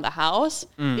kids, around the house,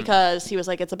 because he was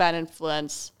like, it's a bad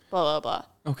influence, blah, blah,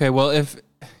 blah. Okay, well, if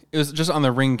it was just on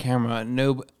the Ring camera,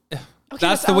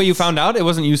 that's the but way you found out? It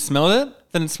wasn't you smelled it?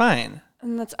 Then it's fine.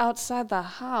 And that's outside the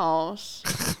house.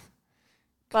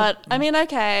 But, I mean,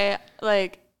 okay,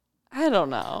 like, I don't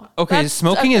know. Okay,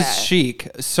 smoking is chic.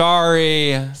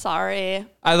 Sorry.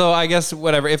 Although, I guess,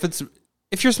 whatever.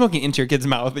 If you're smoking into your kid's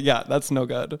mouth, yeah, that's no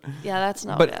good. Yeah, that's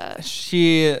no good. But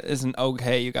she isn't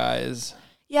okay, you guys.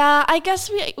 Yeah, I guess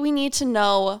we need to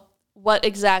know what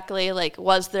exactly, like,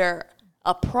 was there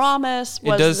a promise?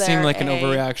 It does seem like an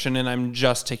overreaction, and I'm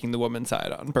just taking the woman's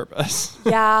side on purpose.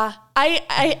 Yeah, okay,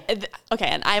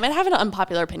 and I might have an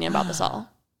unpopular opinion about this all.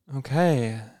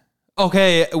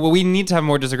 Okay, well, we need to have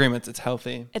more disagreements. It's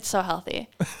healthy. It's so healthy.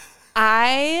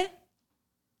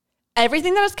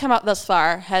 Everything that has come out thus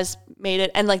far has made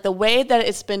it, and like the way that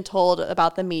it's been told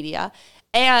about the media,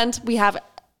 and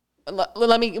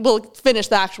we'll finish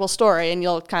the actual story and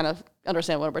you'll kind of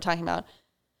understand what we're talking about.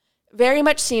 Very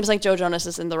much seems like Joe Jonas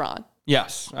is in the wrong.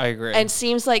 Yes, I agree. And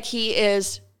seems like he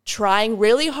is trying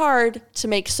really hard to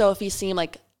make Sophie seem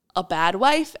like a bad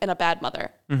wife and a bad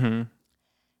mother. Mm-hmm.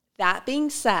 That being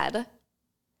said,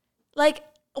 like,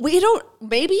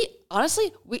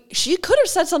 she could have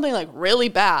said something like really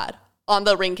bad on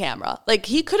the Ring camera. Like,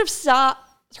 he could have saw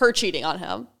her cheating on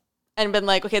him and been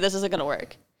like, okay, this isn't going to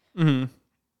work. Mm-hmm.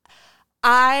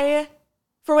 I,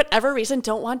 for whatever reason,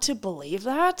 don't want to believe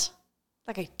that.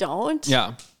 Like, I don't.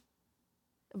 Yeah.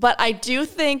 But I do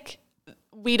think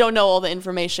we don't know all the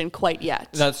information quite yet.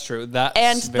 That's true.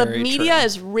 And the media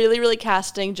is really, really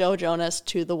casting Joe Jonas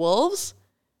to the wolves.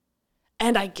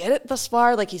 And I get it thus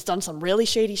far. Like, he's done some really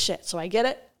shady shit. So I get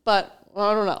it. But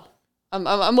I don't know.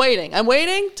 I'm waiting. I'm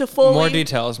waiting to fully... More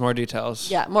details.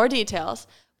 Yeah, more details.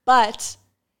 But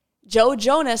Joe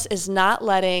Jonas is not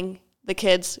letting the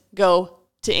kids go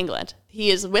to England.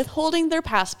 He is withholding their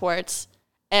passports.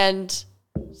 And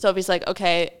Sophie's like,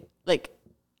 okay, like,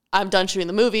 I'm done shooting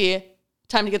the movie.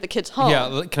 Time to get the kids home.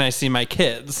 Yeah, can I see my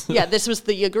kids? Yeah, this was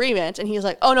the agreement. And he's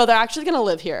like, oh, no, they're actually going to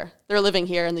live here. They're living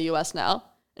here in the U.S. now.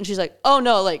 And she's like, oh,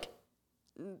 no, like,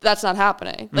 that's not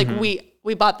happening. Like,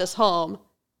 we bought this home.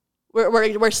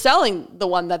 We're selling the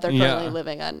one that they're currently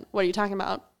living in. What are you talking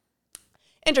about?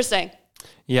 Interesting.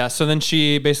 Yeah, so then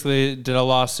she basically did a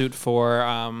lawsuit for,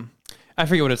 I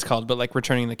forget what it's called, but like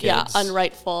returning the kids. Yeah,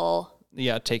 unrightful.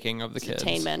 Yeah, taking of the kids.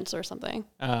 Detainment or something.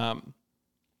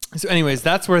 So anyways,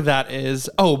 that's where that is.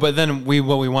 Oh, but then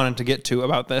what we wanted to get to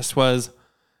about this was,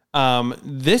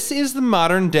 this is the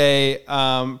modern day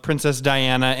Princess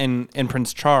Diana and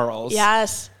Prince Charles.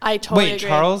 Yes, I totally agree. Wait,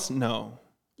 Charles? No.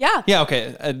 Yeah. Yeah,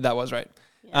 okay. That was right.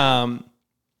 Yeah.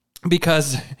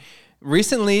 Because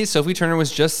recently, Sophie Turner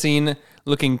was just seen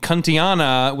looking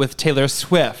cuntiana with Taylor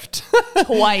Swift.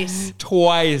 Twice.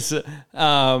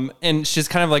 And she's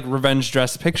kind of like revenge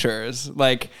dress pictures.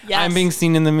 Like, yes. I'm being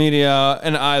seen in the media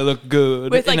and I look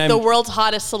good. With like the world's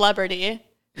hottest celebrity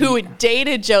who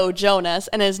dated Joe Jonas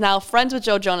and is now friends with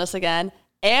Joe Jonas again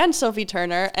and Sophie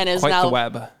Turner and is quite the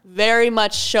web. Very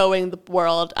much showing the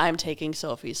world I'm taking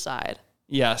Sophie's side.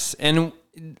 Yes. And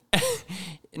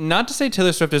not to say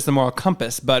Taylor Swift is the moral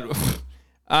compass, but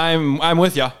I'm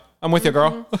with you. I'm with you,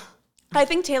 girl. I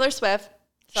think Taylor Swift.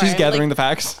 Sorry, she's gathering the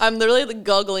facts. I'm literally like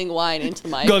guggling wine into the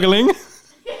mic. Guggling?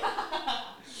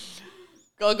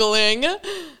 Guggling.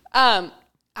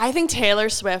 I think Taylor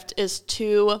Swift is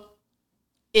too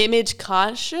image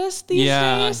conscious these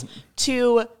days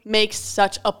to make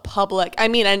such a public. I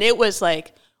mean, and it was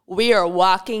like we are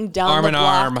walking down the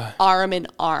block arm in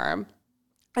arm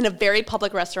in a very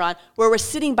public restaurant where we're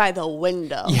sitting by the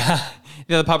window. Yeah,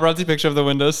 the paparazzi picture of the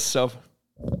window is so...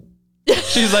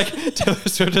 She's like, Taylor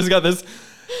Swift has got this,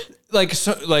 like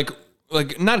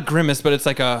not grimace, but it's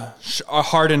like a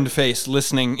hardened face,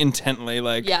 listening intently,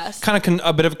 like, yes, kind of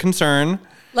a bit of concern.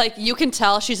 Like you can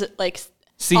tell she's like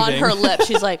seething. On her lips.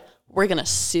 She's like, "We're gonna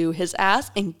sue his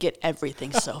ass and get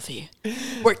everything, Sophie.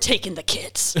 We're taking the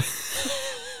kids,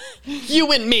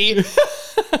 you and me."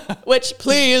 Which,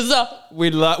 please,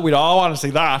 we'd all want to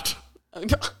see that.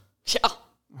 Yeah.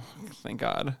 thank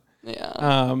God.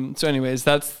 Yeah. So anyways,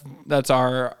 that's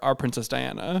our Princess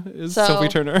Diana is Sophie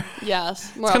Turner.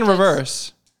 Yes. It's kind of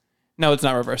reverse. No, it's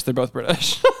not reverse. They're both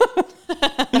British.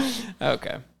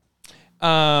 Okay.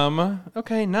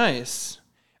 Okay, nice.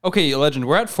 Okay, Legend,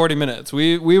 we're at 40 minutes.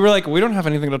 We were like, we don't have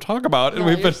anything to talk about.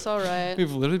 And you're so right.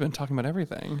 We've literally been talking about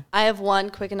everything. I have one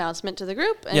quick announcement to the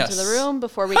group and to the room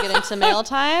before we get into mail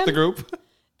time. The group?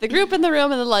 The group and the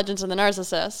room and the legends and the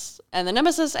narcissists and the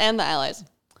nemesis and the allies.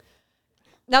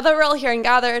 Now that we're all here and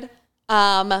gathered,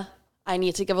 I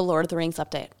need to give a Lord of the Rings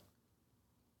update.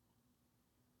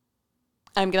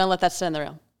 I'm going to let that sit in the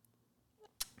room.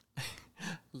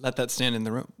 Let that stand in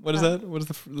the room. What is that? What is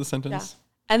the sentence?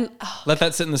 Yeah. And let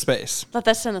that sit in the space. Let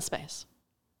that sit in the space.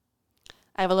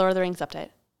 I have a Lord of the Rings update.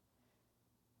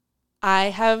 I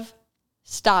have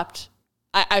stopped.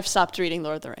 I've stopped reading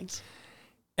Lord of the Rings.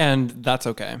 And that's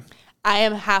okay. I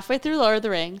am halfway through Lord of the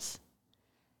Rings.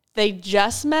 They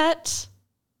just met.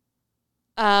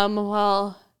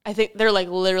 Well, I think they're like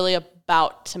literally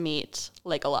about to meet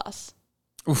Legolas.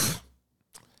 Oof.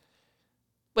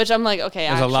 Which I'm like, okay,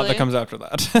 there's actually, a lot that comes after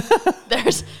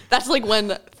that. That's like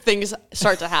when things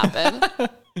start to happen.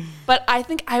 But I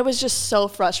think I was just so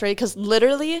frustrated because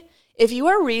literally, if you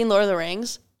are reading Lord of the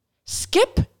Rings,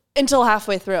 skip until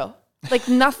halfway through. Like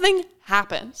nothing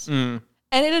happens. And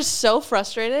it is so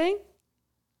frustrating.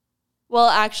 Well,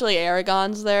 actually,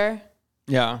 Aragorn's there.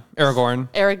 Yeah, Aragorn,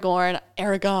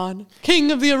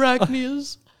 King of the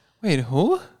Arachnids. Wait,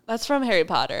 who? That's from Harry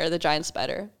Potter, the giant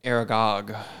spider.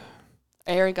 Aragog.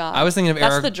 Aragorn. I was thinking of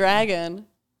That's the dragon.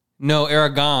 No,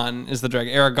 Aragon is the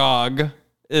dragon. Aragog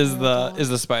is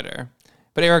the spider.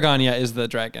 But Aragon, yeah, is the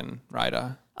dragon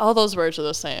rider. All those words are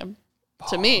the same.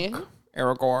 To me.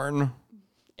 Aragorn.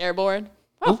 Airborne.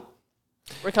 Oh.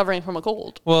 Recovering from a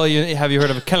cold. Well, have you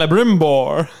heard of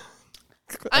Celebrimbor?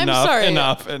 I'm sorry.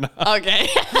 Enough. Okay.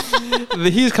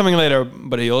 He's coming later,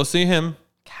 but you'll see him.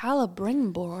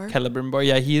 Celebrimbor.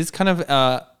 Yeah, he's kind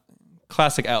of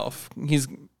classic elf. He's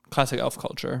classic elf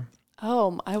culture.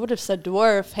 Oh, I would have said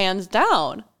dwarf, hands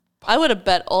down. I would have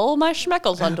bet all my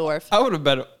schmeckles on dwarf. I would have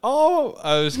bet. Oh,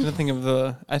 I was going to think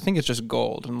of I think it's just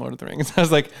gold in Lord of the Rings. I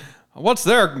was like, what's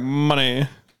their money?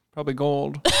 Probably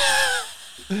gold.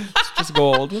 It's just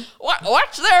gold.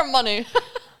 What's their money?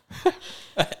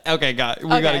 Okay, we got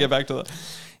to get back to the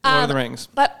Lord of the Rings.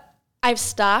 But I've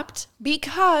stopped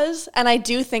because, and I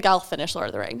do think I'll finish Lord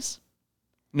of the Rings.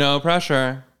 No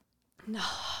pressure. No,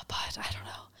 but I don't know.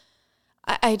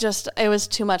 It was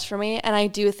too much for me. And I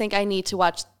do think I need to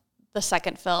watch the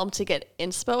second film to get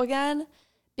inspo again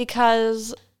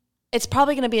because it's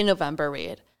probably going to be a November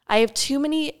read. I have too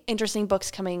many interesting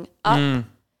books coming up.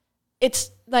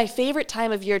 It's my favorite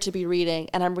time of year to be reading,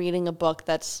 and I'm reading a book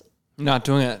that's not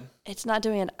doing it. It's not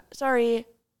doing it. Sorry.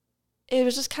 It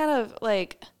was just kind of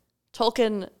like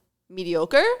Tolkien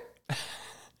mediocre.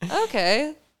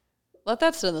 Okay. Let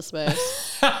that sit in the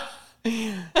space.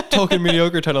 Tolkien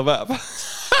mediocre title of app.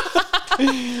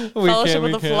 Fellowship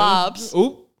of the Flops.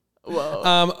 Ooh.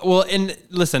 Whoa. Well, and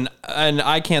listen, and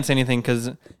I can't say anything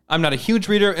because I'm not a huge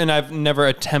reader, and I've never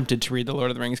attempted to read The Lord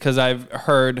of the Rings because I've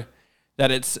heard that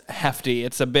it's hefty.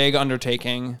 It's a big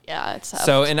undertaking. Yeah, it's hefty.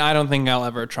 So, and I don't think I'll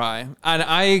ever try. And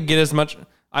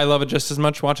I love it just as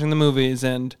much watching the movies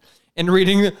and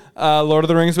reading Lord of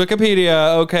the Rings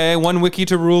Wikipedia. Okay, one wiki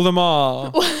to rule them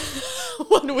all.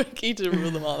 One wiki to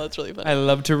rule them all. That's really funny. I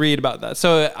love to read about that.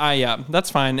 So, yeah, that's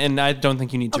fine. And I don't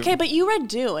think you need to. Okay, but you read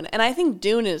Dune, and I think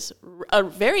Dune is a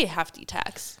very hefty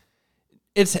text.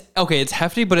 It's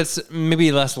hefty, but it's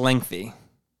maybe less lengthy,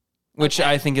 which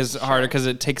I think is harder because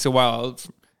it takes a while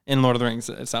in Lord of the Rings,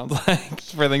 it sounds like,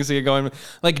 for things to get going.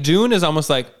 Like, Dune is almost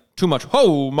like too much.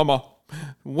 Oh, mama,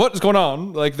 what is going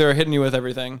on? Like, they're hitting you with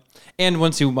everything. And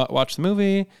once you watch the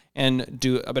movie and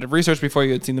do a bit of research before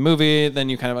you had seen the movie, then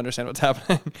you kind of understand what's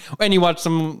happening. And you watch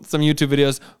some YouTube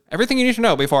videos, everything you need to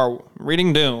know before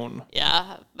reading Dune.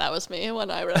 Yeah, that was me when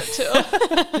I read it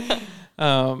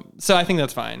too. So I think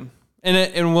that's fine.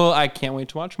 I can't wait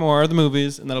to watch more of the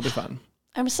movies, and that'll be fun.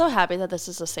 I'm so happy that this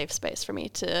is a safe space for me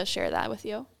to share that with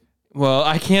you. Well,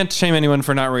 I can't shame anyone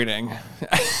for not reading.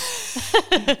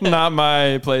 Not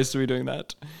my place to be doing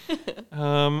that.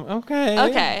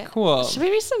 Okay. Cool. Should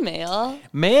we read some mail?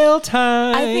 Mail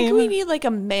time. I think we need like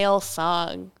a mail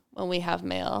song when we have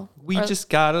mail. We just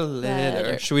got a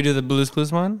letter. Should we do the Blues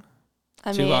Clues one?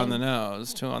 Two on the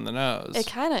nose. It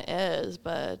kind of is,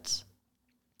 but...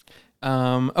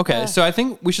 Okay, so I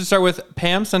think we should start with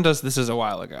Pam sent us, this is a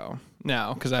while ago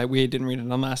now, because we didn't read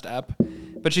it on last app,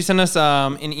 but she sent us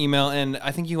an email, and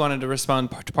I think you wanted to respond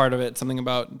to part of it, something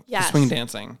about the swing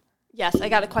dancing. Yes, I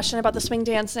got a question about the swing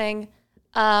dancing.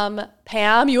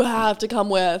 Pam, you have to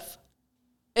come with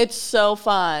It's so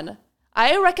fun.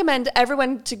 I recommend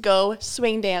everyone to go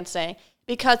swing dancing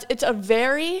because it's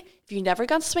if you've never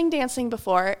gone swing dancing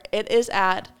before, it is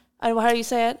at, how do you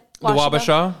say it? The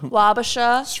Wabasha?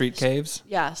 Wabasha. Street caves.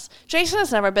 Yes. Jason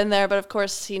has never been there, but of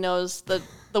course he knows the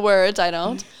words. I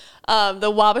don't.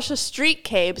 The Wabasha Street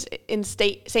Caves in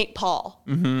St. Paul.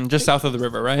 Mm-hmm. Just south of the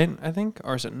river, right? I think?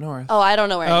 Or is it north? Oh, I don't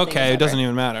know where anything is Okay, it ever. doesn't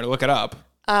even matter. Look it up.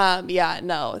 Yeah,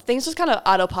 no. Things just kind of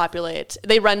auto-populate.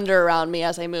 They render around me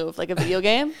as I move, like a video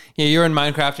game. Yeah, you're in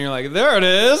Minecraft and you're like, there it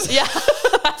is. Yeah,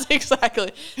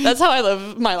 that's how I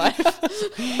live my life.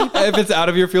 If it's out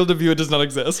of your field of view, it does not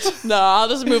exist. No, I'll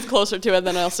just move closer to it and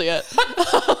then I'll see it.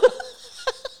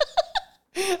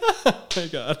 Oh my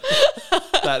God.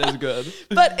 That is good.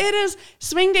 But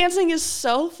swing dancing is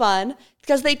so fun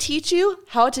because they teach you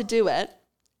how to do it.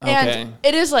 And Okay.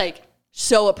 it is like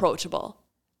so approachable.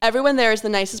 Everyone there is the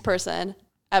nicest person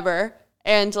ever.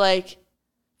 And like,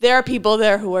 there are people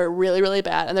there who are really, really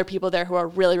bad. And there are people there who are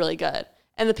really, really good.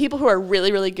 And the people who are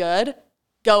really, really good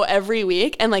go every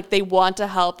week. And like, they want to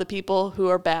help the people who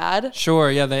are bad. Sure,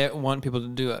 yeah, they want people to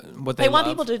do it, what they love. want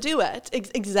people to do it.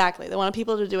 Exactly. They want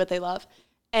people to do what they love.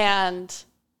 And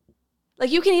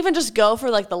like, you can even just go for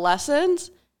like the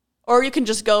lessons, or you can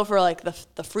just go for like the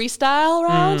freestyle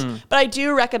round. But I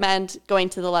do recommend going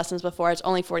to the lessons before. It's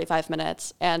only 45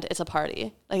 minutes and it's a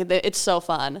party. Like, it's so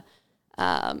fun.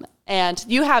 And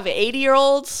you have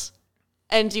 80-year-olds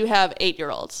and you have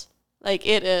 8-year-olds. Like,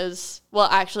 it is, well,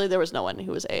 actually there was no one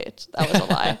who was 8. That was a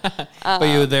lie.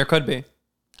 But there could be.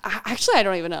 Actually, I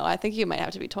don't even know. I think you might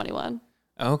have to be 21.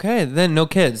 Okay, then no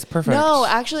kids. Perfect. No,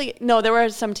 actually, no, there were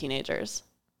some teenagers.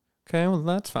 Okay, well,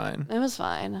 that's fine. It was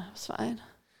fine.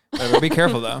 Better be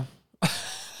careful, though.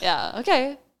 Yeah,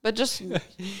 okay. But just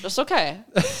okay.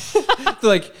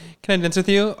 Like, can I dance with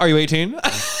you? Are you 18?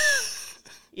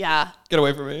 Yeah. Get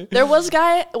away from me. There was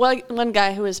one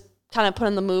guy who was kind of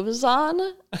putting the moves on,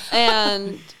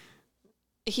 and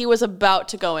he was about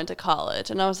to go into college.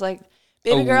 And I was like,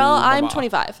 baby girl, I'm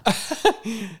 25.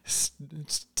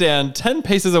 Stand 10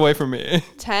 paces away from me.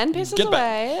 10 paces Get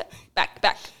away.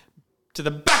 Back. To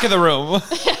the back of the room.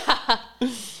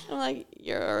 I'm like,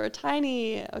 you're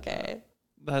tiny. Okay.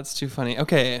 That's too funny.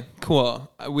 Okay, cool.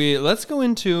 Let's go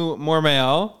into more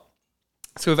mail.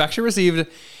 So we've actually received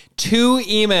 2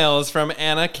 emails from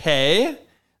Anna K,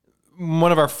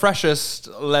 one of our freshest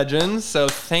legends. So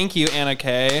thank you, Anna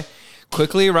K.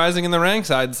 Quickly rising in the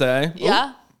ranks, I'd say.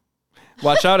 Yeah. Ooh.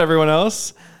 Watch out, everyone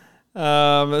else.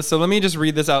 So let me just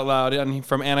read this out loud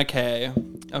from Anna K.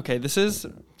 Okay, this is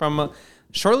from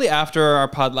shortly after our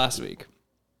pod last week.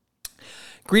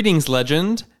 Greetings,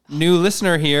 legend. New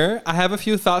listener here. I have a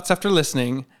few thoughts after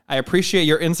listening. I appreciate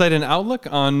your insight and outlook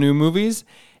on new movies.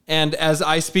 And as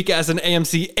I speak as an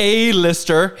AMC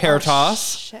A-lister, hair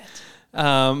toss. Shit.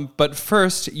 But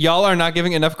first, y'all are not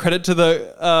giving enough credit to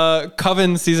the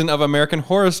Coven season of American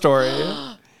Horror Story.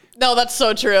 No, that's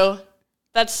so true.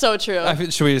 That's so true.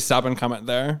 Should we stop and comment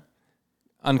there?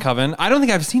 On Coven? I don't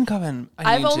think I've seen Coven.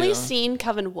 I've only seen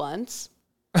Coven once.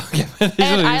 Okay,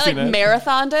 And I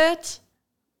marathoned it.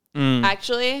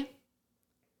 Actually,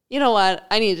 you know what?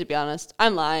 I need to be honest.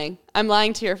 I'm lying. I'm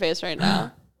lying to your face right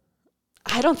now.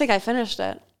 I don't think I finished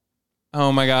it.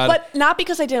 Oh my God. But not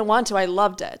because I didn't want to. I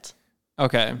loved it.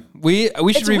 Okay. We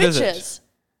should revisit. Witches.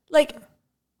 Like,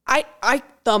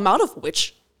 the amount of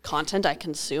witch content I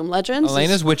consume, legends.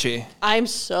 Elena's witchy. I'm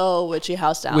so witchy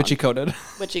house down. Witchy coded.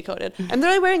 Witchy coded. I'm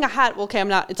literally wearing a hat. Well, okay, I'm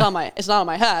not. It's not on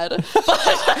my head.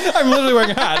 I'm literally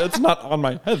wearing a hat. It's not on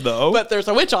my head though. But there's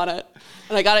a witch on it.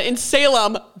 And I got it in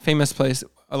Salem. Famous place,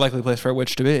 a likely place for a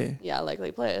witch to be. Yeah,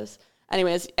 likely place.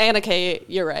 Anyways, Anna K,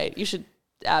 you're right. You should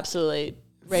absolutely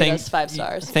rate us 5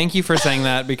 stars. Thank you for saying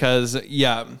that because,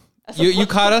 yeah, you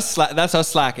caught us. That's us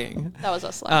slacking. That was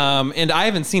us slacking. And I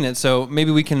haven't seen it, so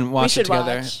maybe we can watch it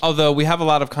together. Watch. Although we have a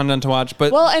lot of content to watch.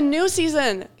 But well, a new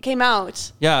season came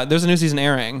out. Yeah, there's a new season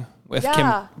airing with Kim.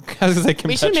 I was gonna say Kim.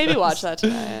 We should maybe Petras. watch that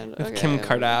tonight. With Kim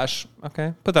Kardashian.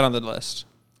 Okay, put that on the list.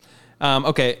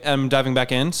 Okay, I'm diving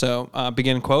back in. So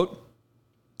begin quote.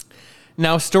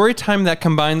 Now, story time that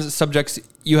combines subjects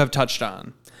you have touched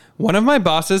on. One of my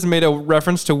bosses made a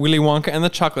reference to Willy Wonka and the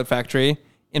Chocolate Factory,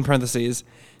 in parentheses.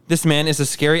 This man is a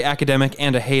scary academic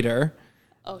and a hater.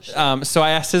 Oh, shit. So I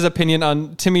asked his opinion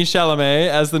on Timmy Chalamet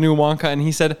as the new Wonka, and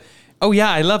he said, "Oh yeah,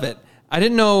 I love it. I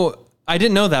didn't know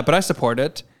that, but I support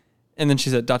it." And then she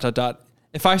said, ...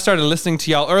 If I started listening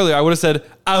to y'all earlier, I would have said,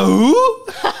 "Ow!"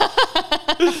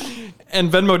 And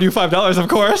Venmo'd you $5, of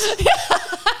course. Yes!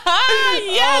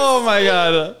 Oh my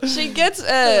God. She gets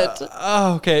it.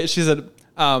 Okay. She said,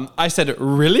 I said,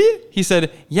 "Really?" He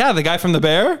said, "Yeah, the guy from The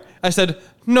Bear." I said,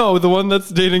 "No, the one that's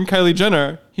dating Kylie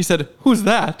Jenner." He said, "Who's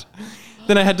that?"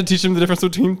 Then I had to teach him the difference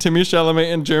between Timmy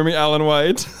Chalamet and Jeremy Allen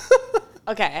White.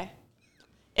 Okay.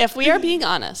 If we are being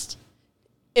honest,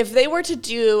 if they were to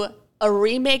do a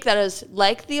remake that is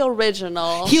like the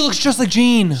original... He looks just like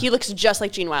Gene. He looks just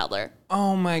like Gene Wilder.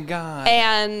 Oh, my God.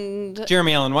 And...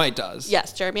 Jeremy Allen White does.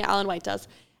 Yes, Jeremy Allen White does.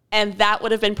 And that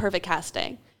would have been perfect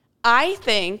casting. I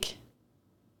think...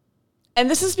 And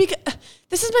this is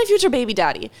my future baby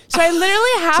daddy. So I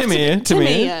literally have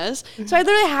Timmy is. So I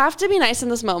literally have to be nice in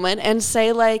this moment and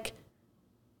say, like,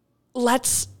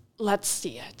 let's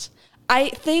see it. I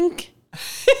think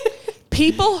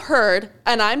people heard,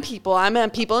 and I'm people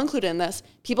included in this,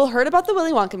 people heard about the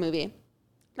Willy Wonka movie.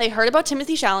 They heard about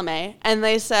Timothée Chalamet, and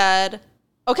they said,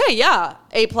 okay, yeah,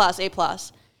 A+.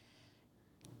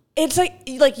 It's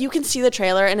like you can see the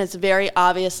trailer, and it's very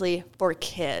obviously for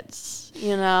kids,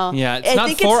 you know? Yeah, it's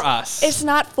not for us. It's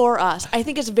not for us. I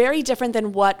think it's very different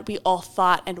than what we all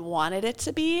thought and wanted it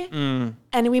to be, and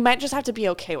we might just have to be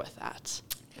okay with that.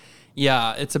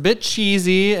 Yeah, it's a bit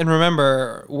cheesy, and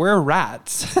remember, we're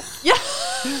rats. Yeah.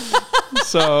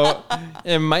 So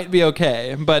it might be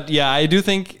okay. But yeah, I do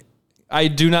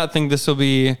not think this will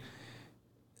be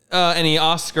any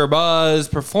Oscar buzz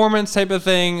performance type of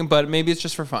thing, but maybe it's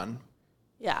just for fun.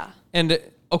 Yeah. And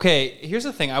okay, here's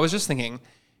the thing. I was just thinking,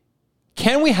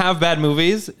 can we have bad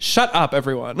movies? Shut up,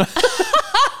 everyone.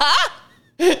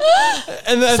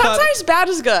 And then sometimes bad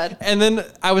is good. And then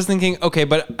I was thinking, okay,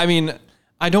 but I mean,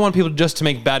 I don't want people just to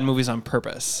make bad movies on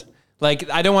purpose. Like,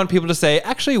 I don't want people to say,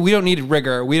 actually, we don't need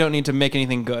rigor. We don't need to make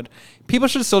anything good. People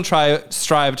should still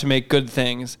strive to make good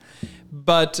things.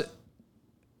 But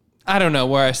I don't know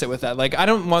where I sit with that. Like, I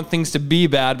don't want things to be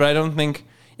bad, but I don't think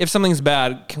if something's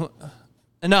bad,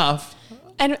 enough.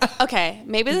 And okay,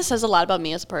 maybe this says a lot about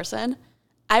me as a person.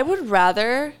 I would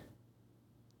rather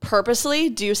purposely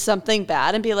do something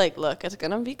bad and be like, look, it's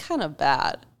going to be kind of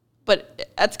bad.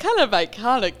 But it's kind of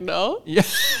iconic, no? Yeah.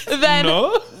 Then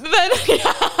yeah,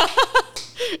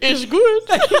 it's good.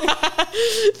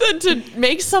 Then to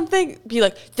make something be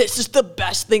like, this is the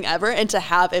best thing ever, and to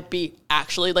have it be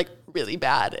actually like really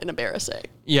bad and embarrassing.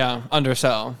 Yeah,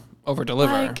 undersell, over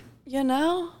deliver. Like, you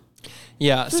know?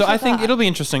 Yeah, so I think it'll be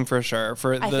interesting for sure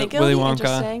for the Willy Wonka.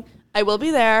 Interesting. I will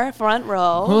be there, front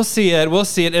row. We'll see it,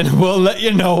 and we'll let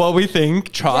you know what we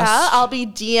think. Trust. Yeah, I'll be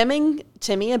DMing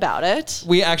Timmy about it.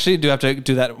 We actually do have to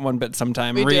do that one bit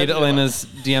sometime. Read Elena's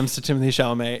DMs to Timothée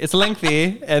Chalamet. It's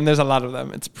lengthy, and there's a lot of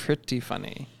them. It's pretty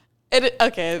funny.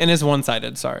 Okay. And it's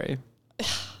one-sided, sorry.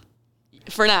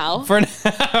 For now. For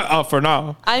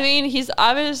now. I mean, he's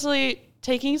obviously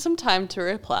taking some time to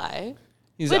reply.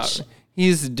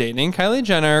 He's dating Kylie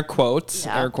Jenner, quotes,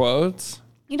 air quotes.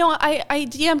 You know, I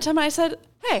DM'd him and I said,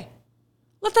 hey,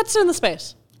 let that sit in the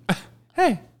space.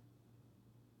 Hey.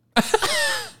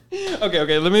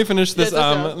 Okay. Let me finish this.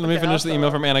 Let me finish the email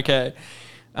from Anna K.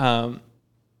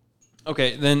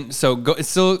 Okay, then it's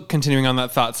still continuing on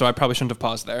that thought, so I probably shouldn't have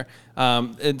paused there.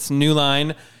 It's new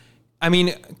line. I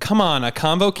mean, come on, a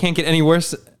convo can't get any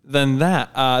worse than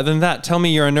that. Tell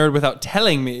me you're a nerd without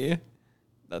telling me.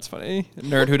 That's funny. A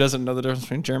nerd who doesn't know the difference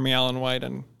between Jeremy Allen White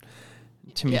and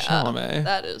Timothée Chalamet.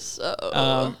 That is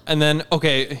so. And then,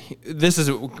 okay,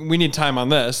 we need time on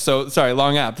this. So, sorry,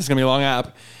 long app. This is going to be a long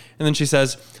app. And then she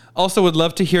says, also would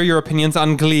love to hear your opinions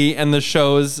on Glee and the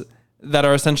shows that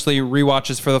are essentially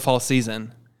rewatches for the fall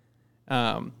season.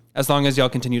 As long as y'all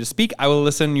continue to speak, I will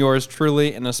listen. Yours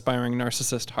truly, an aspiring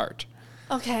narcissist heart.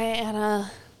 Okay,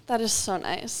 Anna, that is so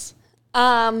nice.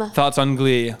 Thoughts on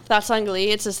Glee?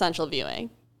 It's essential viewing.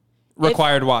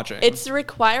 Required watching. It's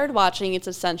required watching. It's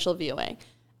essential viewing.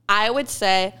 I would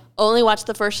say only watch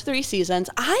the first 3 seasons.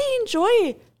 I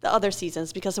enjoy the other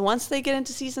seasons because once they get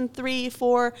into season 3,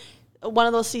 4, one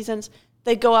of those seasons,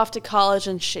 they go off to college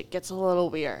and shit gets a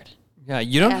little weird. Yeah,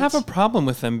 you don't have a problem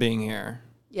with them being here.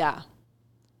 Yeah.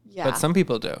 But some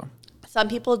people do. Some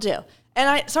people do.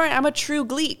 And I'm a true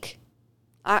Gleek.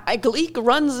 Gleek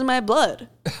runs in my blood.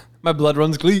 My blood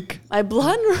runs Gleek. My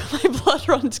blood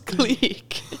runs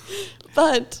Gleek.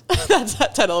 But that's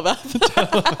that title of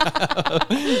that.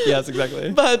 Yes,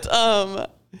 exactly. But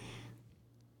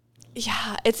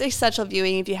yeah, it's essential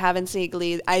viewing if you haven't seen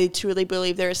Glee. I truly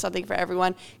believe there is something for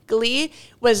everyone. Glee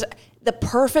was the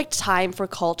perfect time for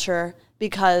culture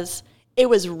because it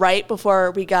was right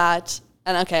before we got,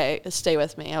 and okay, stay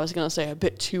with me. I was going to say a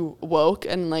bit too woke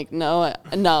and like, no,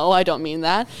 I don't mean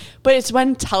that. But it's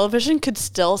when television could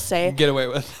still say, get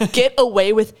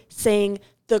away with saying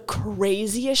the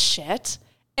craziest shit.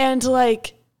 And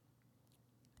like,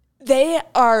 they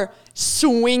are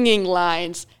swinging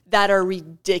lines that are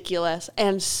ridiculous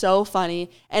and so funny.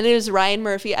 And it is Ryan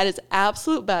Murphy at his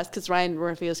absolute best because Ryan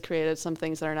Murphy has created some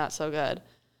things that are not so good.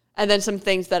 and then some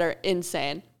things that are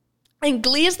insane. And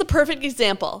Glee is the perfect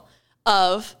example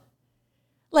of,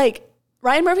 like,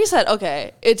 Ryan Murphy said,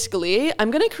 okay, it's Glee.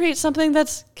 I'm going to create something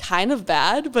that's kind of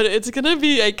bad, but it's going to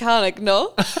be iconic,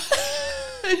 no?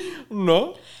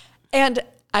 No. And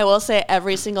I will say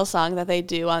every single song that they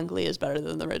do on Glee is better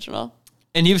than the original.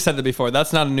 And you've said that before.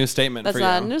 That's not a new statement for you.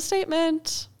 That's not a new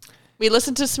statement. We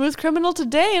listened to Smooth Criminal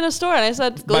today in a store, and I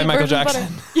said, Glee by Michael version's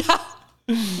Jackson. better.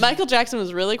 Yeah. Michael Jackson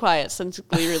was really quiet since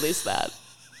Glee released that.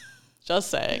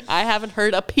 Just saying. I haven't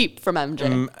heard a peep from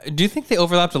MJ. Do you think they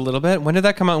overlapped a little bit? When did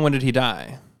that come out and when did he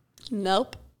die?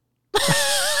 Nope.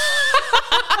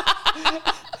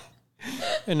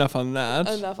 Enough on that.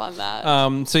 Enough on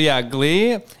that. So yeah,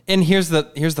 Glee. And here's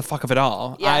the fuck of it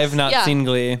all. Yes. I have not seen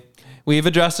Glee. We've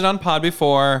addressed it on pod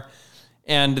before,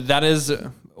 and that is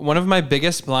one of my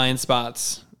biggest blind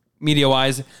spots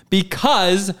media-wise,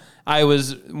 because I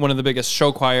was one of the biggest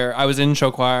show choir. I was in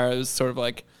show choir. It was sort of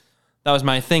like, that was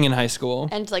my thing in high school.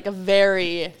 And like a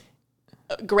very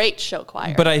great show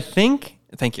choir. But I think,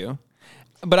 thank you.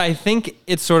 But I think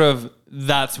it's sort of,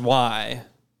 that's why.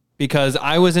 Because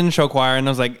I was in show choir and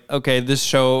I was like, okay, this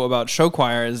show about show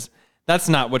choirs, that's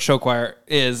not what show choir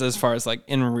is as far as like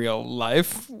in real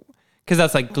life. Because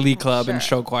that's like Glee Club and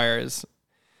show choirs.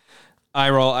 I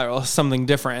roll, something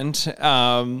different.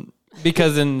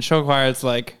 Because in show choir, it's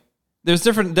like, there's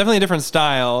definitely a different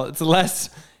style. It's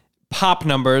less pop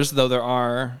numbers, though there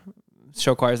are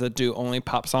show choirs that do only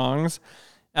pop songs.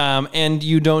 And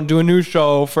you don't do a new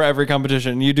show for every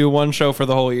competition. You do one show for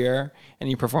the whole year and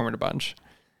you perform it a bunch.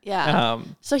 Yeah.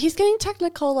 So he's getting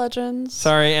technical, Legends.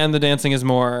 Sorry, and the dancing is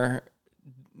more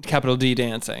capital D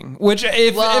dancing. Which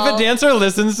if a dancer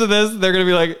listens to this, they're gonna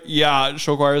be like, yeah,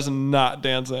 show choir is not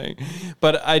dancing.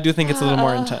 But I do think it's a little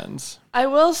more intense. I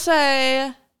will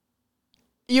say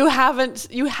you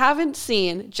haven't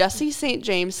seen Jesse St.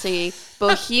 James singing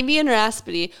Bohemian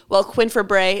Rhapsody while Quinn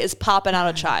Bray is popping out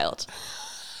a child.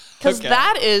 Because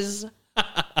that is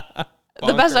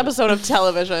the best episode of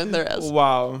television there is.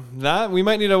 Wow. That we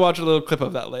might need to watch a little clip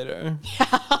of that later.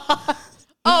 Yeah.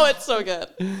 Oh, it's so good.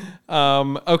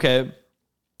 Okay.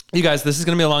 You guys, this is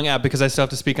going to be a long app because I still have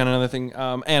to speak on another thing.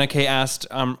 Anna Kay asked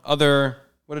what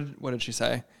did she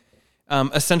say?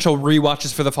 Essential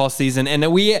rewatches for the fall season.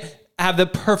 And we have the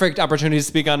perfect opportunity to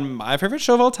speak on my favorite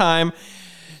show of all time,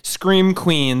 Scream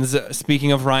Queens.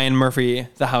 Speaking of Ryan Murphy,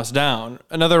 The House Down.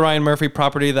 Another Ryan Murphy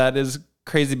property that is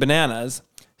crazy bananas.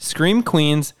 Scream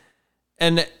Queens.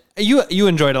 And you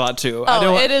enjoyed a lot too.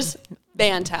 Oh, it is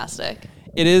fantastic.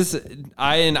 It is.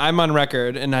 I'm on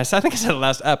record, and I think I said it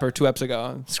last ep or 2 eps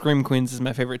ago. Scream Queens is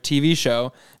my favorite TV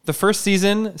show. The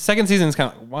second season is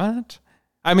kind of like, what?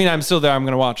 I mean, I'm still there. I'm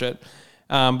going to watch it.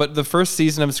 But the first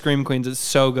season of Scream Queens is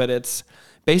so good. It's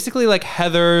basically like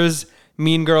Heather's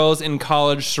Mean Girls in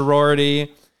college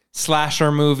sorority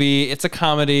slasher movie. It's a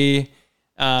comedy.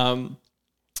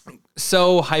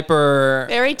 So hyper.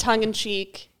 Very tongue in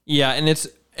cheek. Yeah, and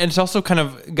it's also kind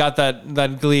of got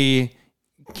that Glee.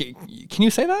 Can you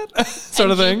say that sort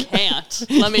of thing? You can't.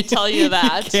 Let me tell you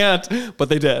that. You can't, but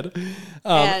they did.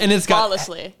 And it's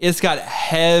got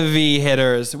heavy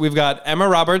hitters. We've got Emma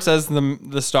Roberts as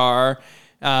the star.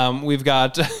 We've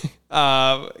got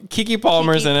Kiki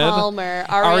Palmer's in it.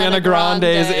 Ariana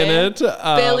Grande's in it.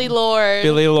 Billy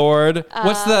Lord.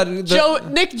 What's that?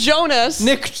 Nick Jonas.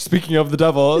 Nick, speaking of the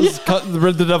devil,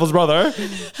 the devil's brother.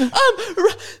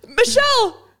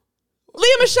 Michelle.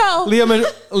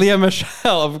 Leah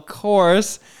Michelle, of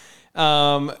course.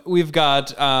 We've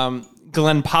got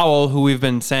Glenn Powell, who we've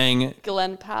been saying.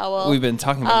 Glenn Powell. We've been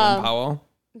talking about Glenn Powell.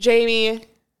 Jamie.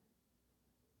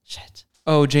 Shit.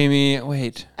 Oh, Jamie.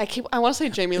 Wait. I want to say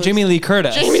Jamie Lee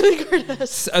Curtis. Jamie Lee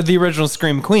Curtis. The original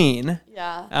Scream Queen.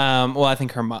 Yeah. Well, I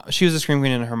think her mom. She was a Scream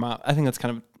Queen, and her mom. I think that's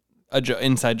kind of a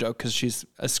inside joke because she's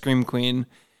a Scream Queen.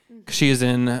 She is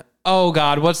in. Oh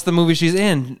God, what's the movie she's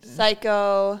in?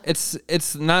 Psycho.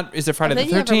 It's not. Is it Friday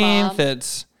the 13th?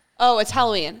 It's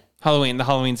Halloween. Halloween, the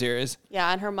Halloween series.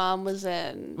 Yeah, and her mom was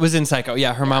in Psycho.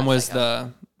 Yeah, her mom was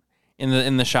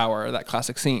in the shower, that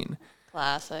classic scene.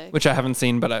 Classic. Which I haven't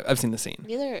seen, but I've seen the scene.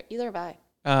 Either have I.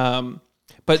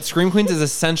 But Scream Queens is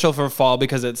essential for fall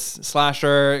because it's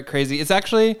slasher, crazy.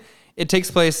 It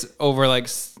takes place over like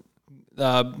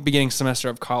the beginning semester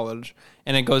of college,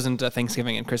 and it goes into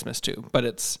Thanksgiving and Christmas too. But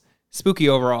it's spooky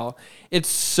overall. It's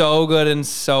so good and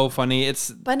so funny.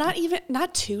 But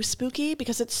not too spooky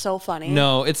because it's so funny.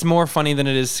 No, it's more funny than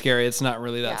it is scary. It's not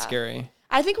really that scary.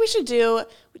 I think we should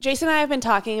Jason and I have been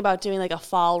talking about doing like a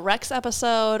fall Rex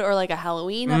episode or like a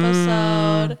Halloween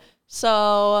episode.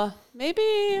 So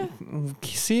maybe.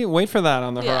 Wait for that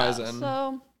on the horizon.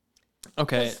 So.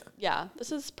 Okay.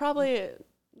 This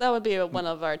That would be one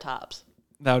of our tops.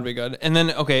 That would be good. And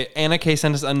then, okay, Anna K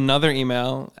sent us another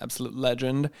email, absolute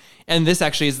legend. And this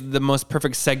actually is the most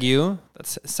perfect segue.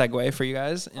 That's segue for you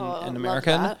guys in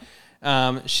American.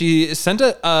 She sent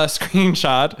a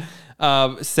screenshot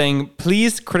saying,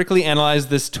 please critically analyze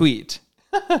this tweet.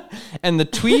 And the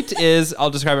tweet is, I'll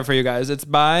describe it for you guys. It's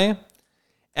by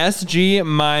SG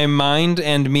My Mind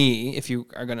and Me, if you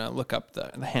are going to look up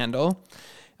the handle.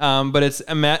 But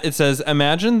it says,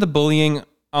 imagine the bullying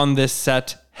on this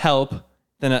set help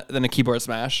than a keyboard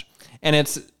smash. And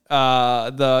it's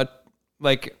the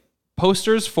like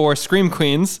posters for Scream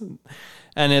Queens.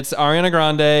 And it's Ariana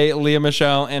Grande, Lea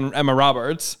Michele, and Emma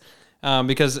Roberts.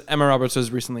 Because Emma Roberts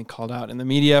was recently called out in the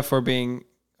media for being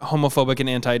homophobic and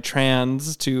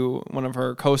anti-trans to one of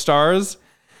her co-stars.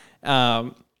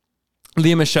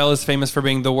 Lea Michele is famous for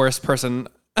being the worst person.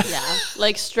 Yeah,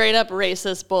 like straight up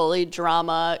racist, bully,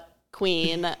 drama,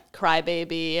 queen,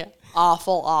 crybaby,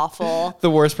 awful.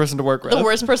 The worst person to work with. The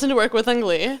worst person to work with in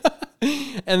Glee.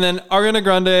 And then Ariana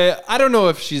Grande, I don't know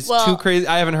if she's too crazy.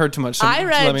 I haven't heard too much. So I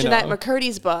read Jeanette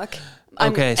McCurdy's book.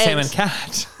 Okay, Sam and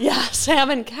Cat. Yeah, Sam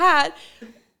and Cat.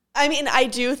 I mean, I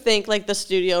do think like the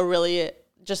studio really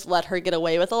just let her get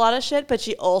away with a lot of shit, but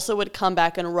she also would come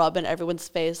back and rub in everyone's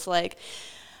face like,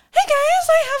 hey guys,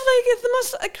 I have like the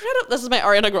most incredible. This is my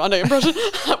Ariana Grande impression.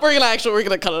 we're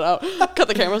gonna cut it out. Cut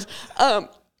the cameras.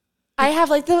 I have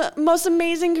like the most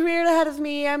amazing career ahead of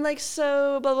me. I'm like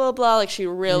so blah blah blah. Like she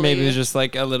really maybe it was just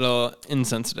like a little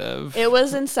insensitive. It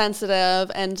was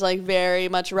insensitive and like very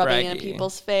much rubbing Braggy. in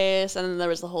people's face. And then there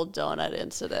was the whole donut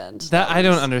incident. That I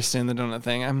don't understand the donut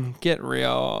thing. Get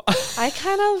real.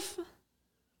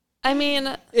 I mean,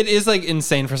 it is like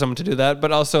insane for someone to do that,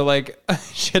 but also like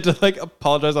she had to like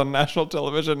apologize on national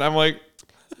television. I'm like,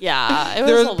 yeah, it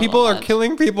was people are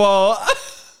killing people.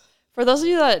 For those of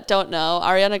you that don't know,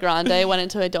 Ariana Grande went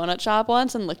into a donut shop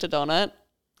once and licked a donut.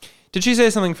 Did she say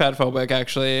something fat phobic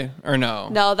actually, or no?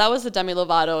 No, that was the Demi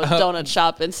Lovato donut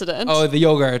shop incident. Oh, the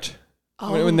yogurt.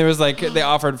 Oh. When there was like they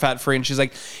offered fat free, and she's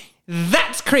like,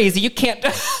 "That's crazy! You can't."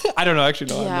 I don't know.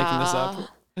 Actually, no, I'm making this up.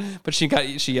 But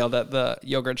she yelled at the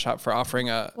yogurt shop for offering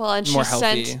a more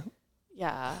healthy.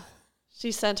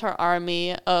 She sent her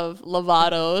army of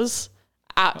Lovatos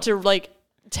out to like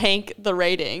tank the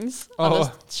ratings on this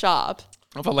shop.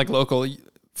 Of a like local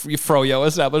froyo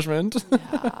establishment.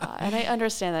 Yeah, and I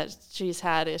understand that she's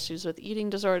had issues with eating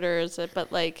disorders,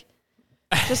 but like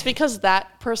just because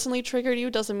that personally triggered you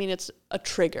doesn't mean it's a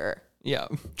trigger. Yeah,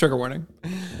 trigger warning.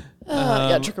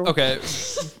 Trigger warning. Okay.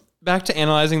 Back to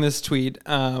analyzing this tweet.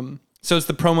 So it's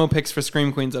the promo pics for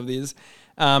Scream Queens of these.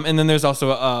 And then there's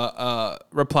also a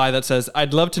reply that says,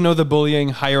 I'd love to know the bullying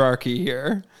hierarchy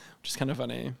here, which is kind of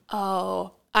funny.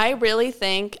 Oh, I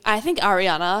think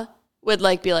Ariana would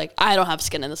like be like, I don't have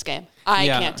skin in this game. I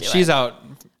can't do it. She's out.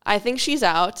 I think she's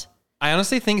out. I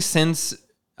honestly think since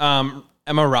Emma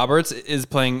Roberts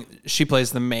she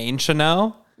plays the main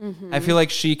Chanel. Mm-hmm. I feel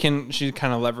like she kind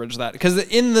of leverage that because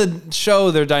in the show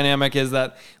their dynamic is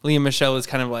that Lea Michele is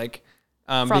kind of like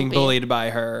being bullied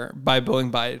by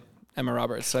bullying by Emma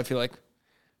Roberts. So I feel like,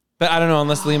 but I don't know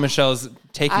unless Lea Michele is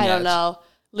taking it. I don't know.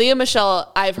 Lea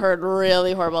Michele, I've heard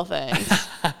really horrible things.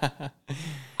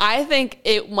 I think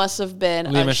it must have been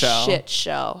a shit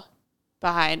show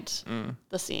behind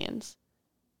the scenes.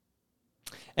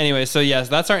 Anyway, so yes,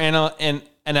 that's our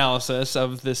analysis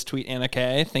of this tweet, Anna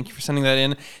K. Thank you for sending that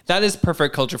in. That is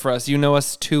perfect culture for us. You know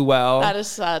us too well.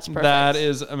 That's perfect. That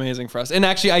is amazing for us. And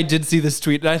actually, I did see this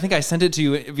tweet. I think I sent it to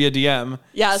you via DM.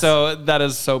 Yes. So that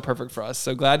is so perfect for us.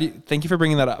 So thank you for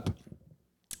bringing that up.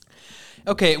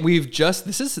 Okay,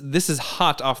 this is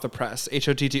hot off the press.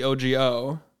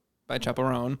 HOTTOGO by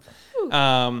Chaperone.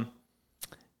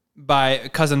 By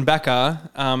cousin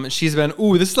Becca. She's been,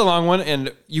 this is a long one,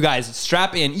 and you guys,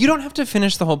 strap in. You don't have to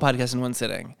finish the whole podcast in one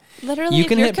sitting. Literally,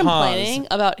 if you're complaining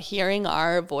about hearing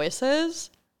our voices.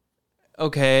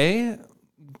 Okay.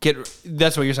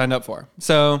 That's what you're signed up for.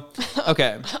 So,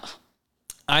 okay.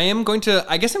 I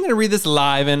guess I'm going to read this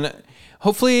live, and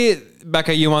hopefully,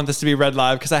 Becca, you want this to be read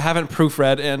live, because I haven't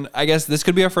proofread, and I guess this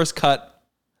could be our first cut.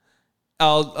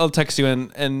 I'll text you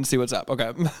and see what's up.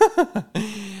 Okay.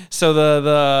 So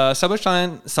the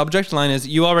subject line is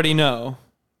you already know.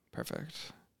 Perfect.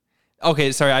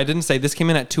 Okay, sorry, I didn't say this came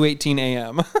in at 2:18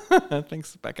 a.m.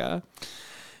 Thanks, Becca.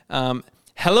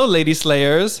 Hello, Lady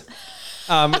Slayers.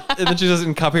 And then she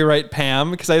doesn't copyright Pam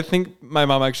because I think my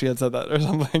mom actually had said that or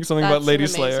something about Lady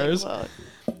Slayers.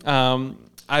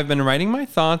 I've been writing my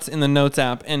thoughts in the notes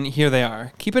app, and here they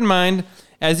are. Keep in mind,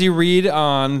 as you read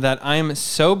on, that I'm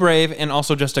so brave and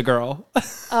also just a girl.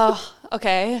 Oh,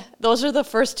 okay. Those are the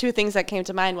first two things that came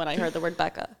to mind when I heard the word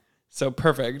Becca. So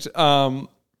perfect.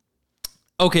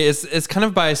 Okay, it's kind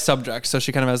of by subject, so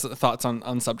she kind of has thoughts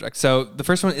on subject. So the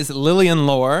first one is Lillian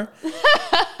lore.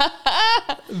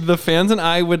 The fans and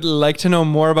I would like to know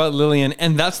more about Lillian,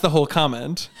 and that's the whole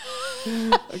comment.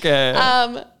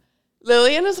 Okay.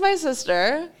 Lillian is my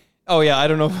sister. Oh yeah, I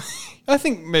don't know. I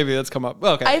think maybe that's come up.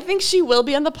 Okay. I think she will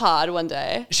be on the pod one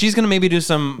day. She's gonna maybe do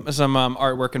some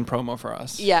artwork and promo for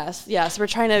us. Yes. We're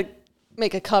trying to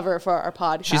make a cover for our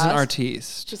podcast. She's an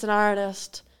artiste. She's an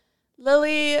artist.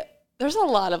 Lily, there's a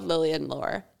lot of Lillian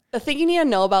lore. The thing you need to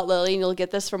know about Lily, and you'll get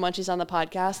this from when she's on the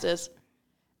podcast, is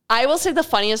I will say the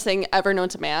funniest thing ever known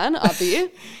to man,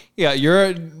 Abby. Yeah,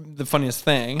 you're the funniest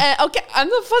thing. Okay, I'm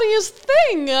the funniest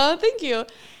thing. Thank you.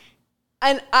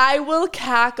 And I will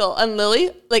cackle. And Lily,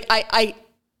 like, I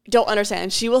don't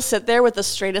understand. She will sit there with the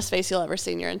straightest face you'll ever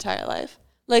see in your entire life.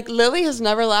 Like, Lily has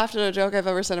never laughed at a joke I've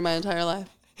ever said in my entire life.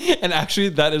 And actually,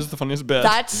 that is the funniest bit.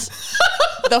 That's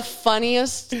the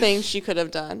funniest thing she could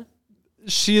have done.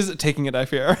 She is taking it, I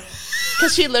fear.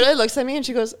 Because she literally looks at me and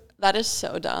she goes, that is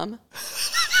so dumb.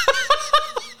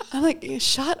 I'm like,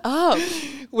 shut up.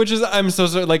 Which is, I'm so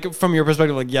sorry, like, from your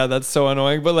perspective, like, yeah, that's so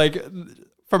annoying. But, like,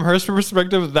 from her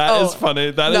perspective, that is funny.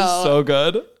 That is so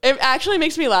good. It actually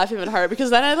makes me laugh even harder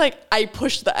because then I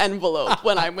push the envelope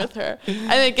when I'm with her.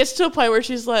 And it gets to a point where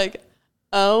she's like,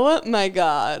 oh my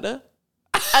God.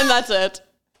 And that's it.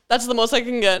 That's the most I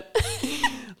can get.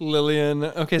 Lillian.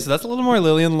 Okay, so that's a little more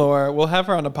Lillian lore. We'll have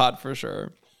her on a pod for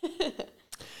sure.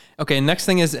 Okay, next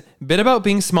thing is bit about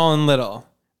being small and little.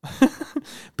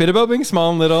 Bit about being small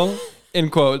and little, in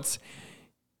quotes.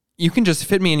 You can just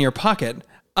fit me in your pocket.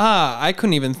 I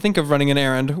couldn't even think of running an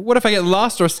errand. What if I get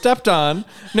lost or stepped on?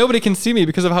 Nobody can see me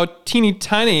because of how teeny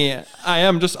tiny I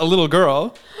am, just a little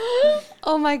girl.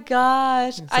 Oh my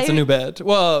gosh. That's a new bit.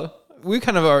 Well, we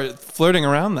kind of are flirting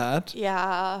around that.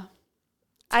 Yeah.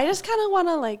 I just kind of want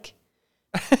to like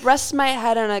rest my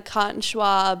head on a cotton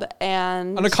swab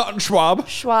and... On a cotton swab?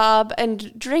 Schwab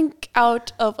and drink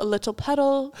out of a little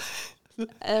petal.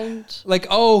 And like,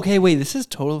 oh, okay, wait, this is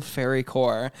total fairy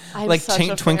core. I'm like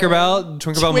Tinkerbell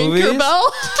movies. Tinkerbell?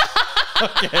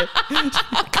 Okay.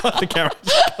 Cut the camera.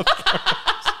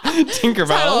 Tinkerbell.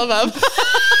 Title of them.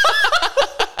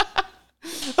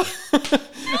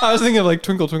 I was thinking of like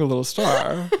Twinkle Twinkle Little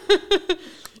Star.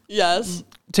 Yes.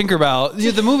 Tinkerbell.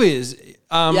 Yeah, the movies.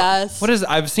 Yes. What is?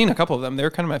 I've seen a couple of them.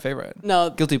 They're kind of my favorite. No.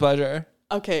 Guilty pleasure.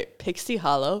 Okay, Pixie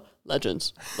Hollow.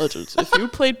 Legends. If you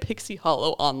played Pixie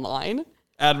Hollow online,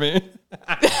 add me.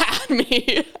 Add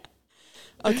me.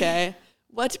 Okay.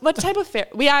 What type of fair?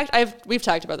 We've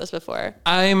talked about this before.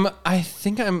 I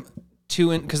think I'm too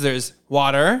in because there's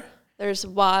water. There's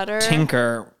water.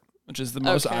 Tinker, which is the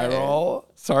most eye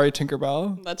roll. Sorry,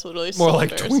 Tinkerbell. That's literally more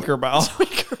like Twinkerbell.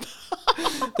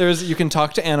 There's you can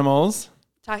talk to animals.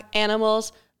 Talk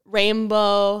animals.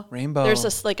 Rainbow. There's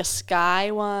a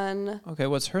sky one. Okay,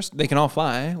 what's her? They can all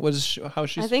fly. How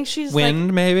she's? I think she's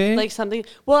wind, maybe. Like something.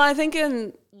 Well, I think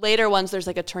in later ones there's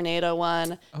like a tornado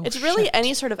one. Oh, it's really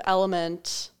any sort of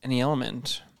element. Any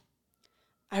element.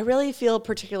 I really feel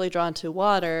particularly drawn to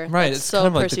water. Right, that's it's so kind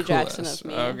of like Percy the coolest. Jackson of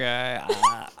me. Okay,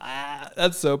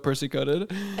 that's so Percy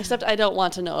coded. Except I don't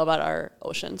want to know about our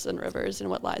oceans and rivers and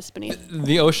what lies beneath.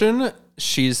 The ocean,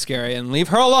 she's scary, and leave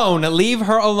her alone. Leave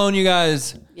her alone, you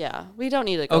guys. Yeah, we don't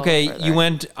need to go Okay, further. you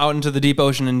went out into the deep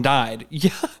ocean and died.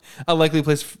 Yeah, a likely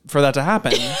place for that to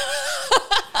happen.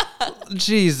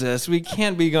 Jesus, we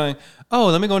can't be going, oh,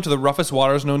 let me go into the roughest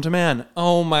waters known to man.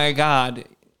 Oh my God.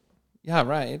 Yeah,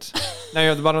 right. Now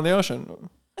you're at the bottom of the ocean.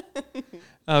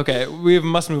 Okay, we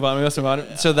must move on.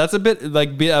 Yeah. So that's a bit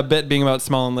being about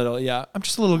small and little. Yeah, I'm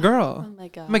just a little girl. Oh my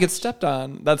God. I might get stepped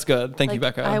on. That's good. Thank you,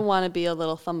 Becca. I want to be a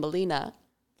little Thumbelina.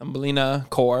 Thumbelina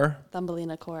core.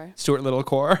 Thumbelina core. Stuart Little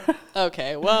core.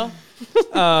 Okay, well.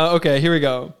 Okay, here we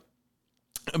go.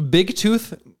 Big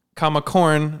tooth,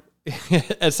 corn,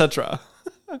 etc.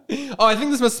 Oh, I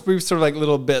think this must be sort of like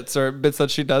little bits that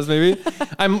she does maybe.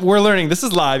 We're learning. This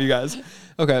is live, you guys.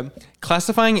 Okay.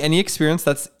 Classifying any experience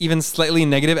that's even slightly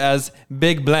negative as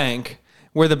big blank,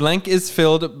 where the blank is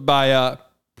filled by a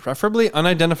preferably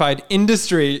unidentified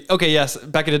industry. Okay, yes,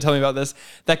 Becca did tell me about this.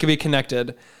 That could be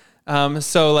connected.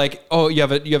 So like, oh, you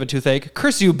have a toothache.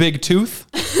 Curse you, big tooth.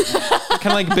 Kind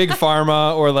of like big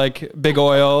pharma or like big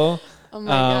oil. Oh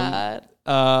my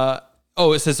God.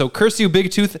 Oh, it says, so curse you,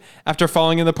 big tooth, after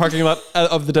falling in the parking lot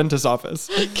of the dentist's office.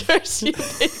 Curse you,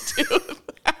 big tooth.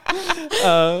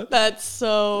 That's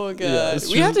so good.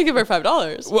 Yeah, we have to give her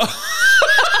 $5. Well,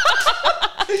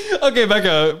 okay,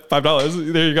 Becca,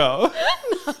 $5. There you go.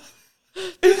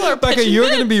 People are Becca, you're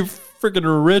going to be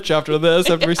freaking rich after this,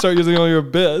 after we start using all your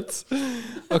bits.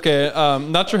 Okay,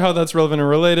 not sure how that's relevant or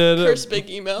related. Curse big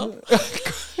email.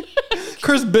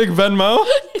 Curse Big Venmo.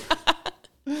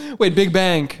 Wait, Big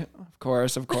Bank. Of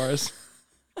course.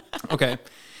 Okay.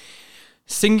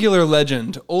 Singular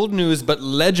legend. Old news, but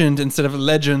legend instead of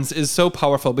legends is so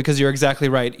powerful because you're exactly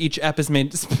right. Each app is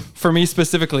made for me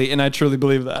specifically, and I truly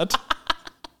believe that.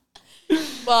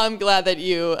 Well, I'm glad that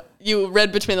you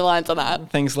read between the lines on that.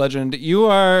 Thanks, legend. You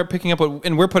are picking up what,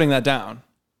 and we're putting that down.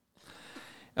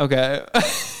 Okay.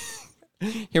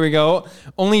 Here we go.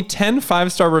 Only 10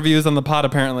 5-star reviews on the pod,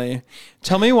 apparently.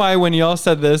 Tell me why when y'all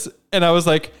said this, and I was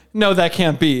like, no, that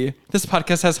can't be. This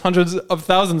podcast has hundreds of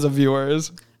thousands of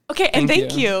viewers. Okay, and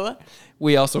thank you.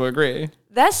 We also agree.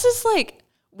 That's just like,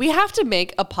 we have to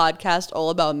make a podcast all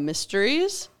about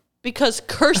mysteries because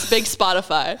curse big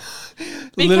Spotify.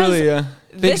 Literally,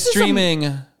 big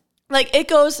streaming. Like it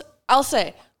goes, I'll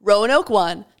say, Roanoke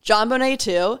 1, John Bonet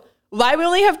 2. Why we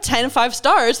only have 10 5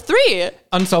 stars? 3.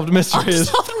 Unsolved mysteries.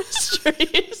 Unsolved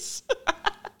mysteries.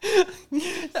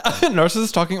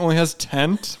 Narcissist Talking only has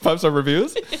 10 5-star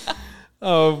reviews? Yeah.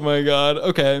 Oh my God.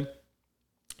 Okay.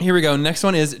 Here we go. Next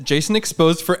one is Jason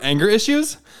exposed for anger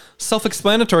issues.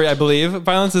 Self-explanatory, I believe.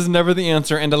 Violence is never the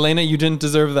answer. And Elena, you didn't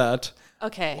deserve that.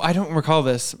 Okay. I don't recall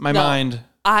this. My mind.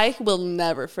 I will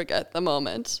never forget the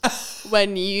moment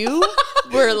when you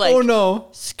were like, oh no,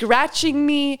 scratching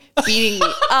me, beating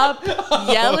me up,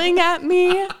 yelling at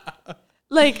me.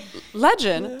 Like,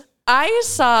 legend. I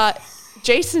saw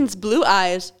Jason's blue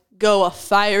eyes go a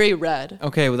fiery red.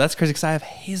 Okay, well that's crazy because I have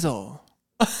hazel.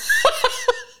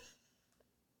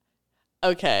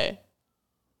 Okay.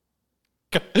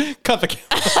 Cut the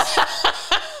camera.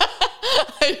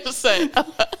 I just say,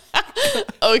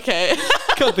 okay.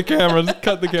 Cut the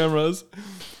cameras.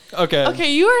 Okay.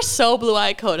 Okay, you are so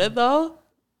blue-eye coded, though.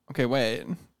 Okay, wait.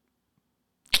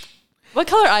 What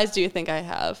color eyes do you think I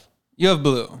have? You have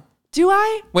blue. Do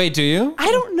I? Wait, do you?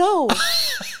 I don't know.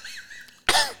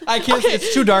 I can't. Okay.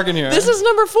 It's too dark in here. This is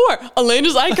number 4.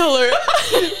 Elena's eye color.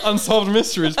 Unsolved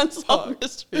mysteries. Unsolved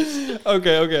mysteries.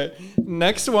 Okay.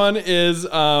 Next one is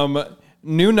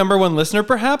new number 1 listener,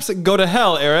 perhaps. Go to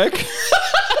hell, Eric.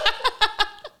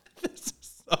 This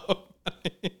is so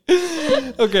funny.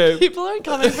 Okay. People are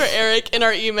coming for Eric in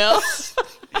our emails.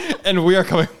 And we are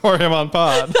coming for him on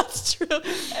pod. That's true.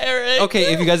 Eric.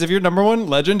 Okay, if you're number 1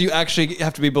 legend, you actually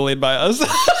have to be bullied by us.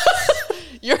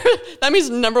 That means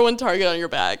number 1 target on your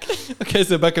back. Okay,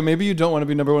 so Becca, maybe you don't want to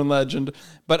be number 1 legend,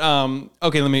 but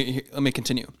okay, let me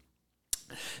continue.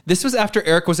 This was after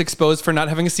Eric was exposed for not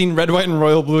having seen Red, White, and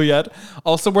Royal Blue yet.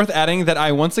 Also worth adding that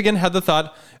I once again had the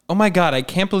thought, oh my God, I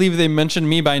can't believe they mentioned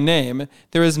me by name.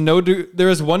 There is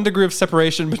 1 degree of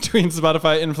separation between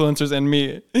Spotify influencers and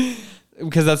me.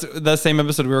 Because that's that same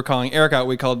episode we were calling Eric out,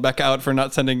 we called Becca out for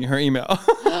not sending her email.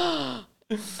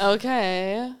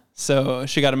 Okay. So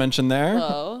she got a mention there.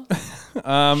 Hello.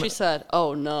 She said,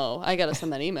 oh no, I got to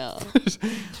send that email.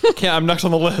 I'm next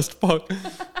on the list.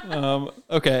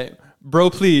 Okay.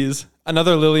 Bro, please.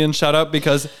 Another Lillian shout out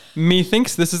because me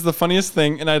thinks this is the funniest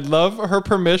thing and I'd love her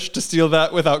permission to steal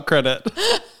that without credit.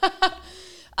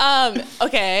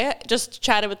 Okay. Just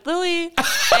chatted with Lily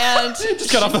and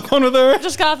just got off the phone with her.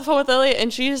 Just got off the phone with Lily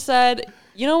and she said,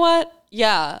 you know what?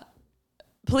 Yeah,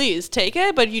 please take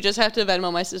it, but you just have to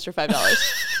Venmo my sister $5.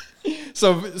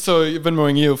 So you've been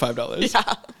Venmoing you $5.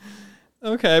 Yeah.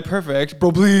 Okay, perfect.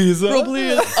 Bro, please.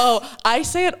 Oh, I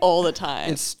say it all the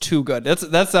time. It's too good.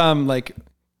 That's like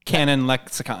canon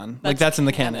lexicon. That's in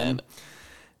the canon.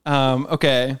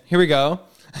 Okay, here we go.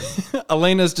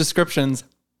 Elena's descriptions.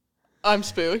 I'm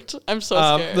spooked. I'm so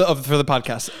scared. For the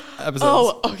podcast episodes.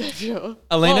 Oh, okay. Phew.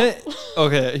 Elena,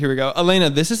 okay, here we go.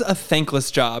 Elena, this is a thankless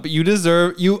job.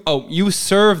 You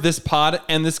serve this pod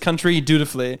and this country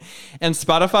dutifully. And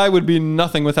Spotify would be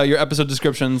nothing without your episode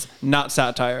descriptions, not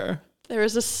satire. There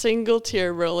is a single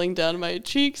tear rolling down my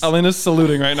cheeks. Elena's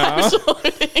saluting right now. I'm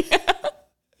saluting.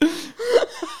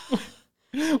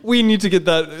 We need to get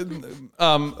that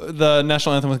the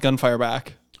national anthem with gunfire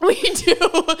back. We do.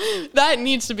 That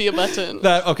needs to be a button.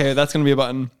 Okay, that's going to be a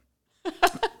button.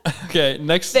 Okay,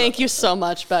 next. Thank you so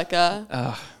much,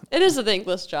 Becca. It is a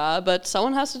thankless job, but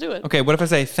someone has to do it. Okay, what if I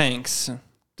say thanks?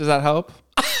 Does that help?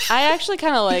 I actually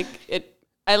kind of like it.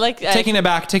 I like taking it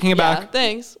back.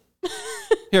 Thanks.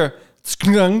 Here.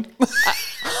 That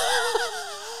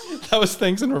was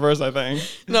thanks in reverse, I think.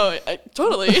 No,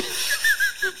 totally.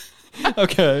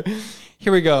 Okay,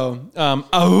 here we go.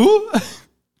 Oh.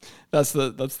 That's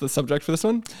the subject for this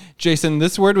one. Jason,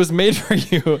 this word was made for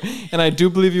you, and I do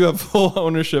believe you have full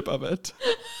ownership of it.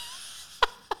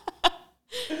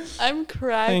 I'm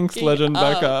cracking Thanks, legend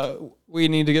up. Becca. We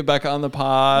need to get Becca on the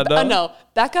pod. No,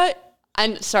 Becca,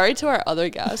 and sorry to our other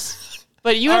guests,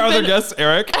 but you our have other guest,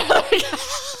 Eric.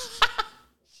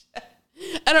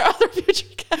 and our other future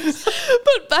guests.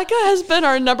 But Becca has been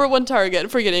our number one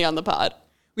target for getting on the pod.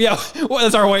 Yeah, well,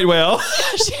 that's our white whale.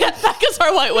 Becca's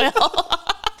our white whale.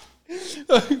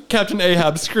 Captain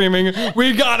Ahab screaming,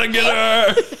 "We gotta get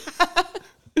her!"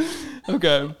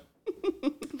 Okay.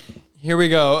 Here we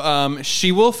go.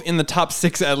 She-wolf in the top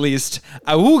 6 at least.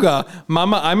 Awooga,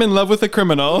 mama, I'm in love with a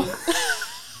criminal.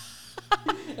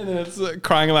 And then it's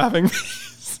crying, laughing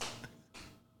face.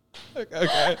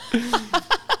 Okay.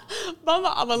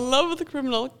 Mama, I'm in love with a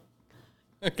criminal.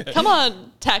 Okay. Come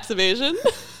on, tax evasion.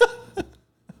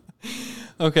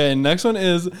 Okay, next one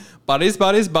is Bodies,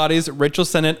 Bodies, Bodies, Rachel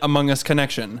Sennett, Among Us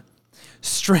connection.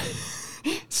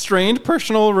 Strained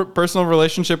personal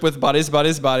relationship with Bodies,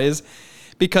 Bodies, Bodies,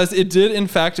 because it did, in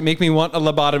fact, make me want a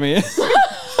lobotomy.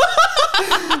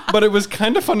 But it was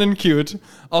kind of fun and cute.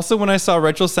 Also, when I saw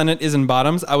Rachel Sennett is in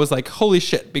Bottoms, I was like, holy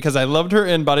shit, because I loved her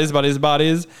in Bodies, Bodies,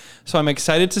 Bodies. So I'm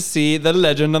excited to see the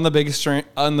legend on the big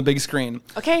screen.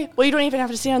 Okay, well, you don't even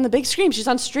have to see it on the big screen. She's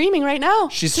on streaming right now.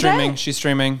 She's today.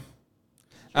 streaming.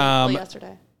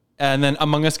 Yesterday. And then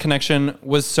Among Us connection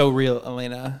was so real,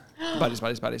 Elena. Bodies,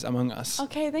 Bodies, Bodies, Among Us.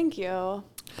 Okay, thank you.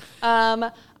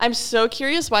 I'm so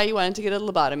curious why you wanted to get a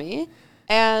lobotomy.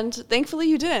 And thankfully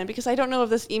you didn't, because I don't know if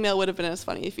this email would have been as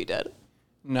funny if you did.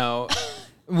 No.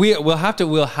 We'll have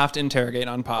to interrogate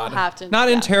on pod. We'll have to, Not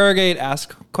yeah. interrogate,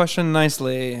 ask question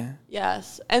nicely.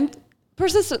 Yes, and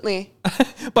persistently.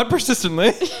 But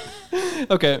persistently.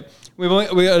 Okay. We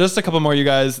just a couple more, you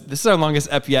guys. This is our longest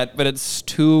ep yet, but it's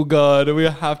too good. We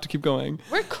have to keep going.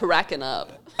 We're cracking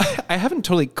up. I haven't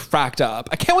totally cracked up.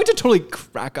 I can't wait to totally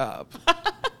crack up.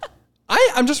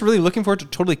 I'm just really looking forward to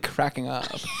totally cracking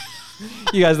up.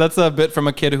 You guys, that's a bit from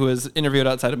a kid who was interviewed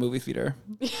outside a movie theater.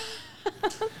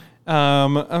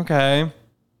 Okay.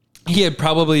 He had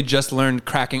probably just learned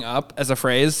cracking up as a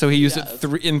phrase, so he used it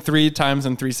 3 times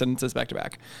in 3 sentences back to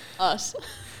back. Us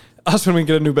when we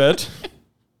get a new bit.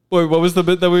 Wait, what was the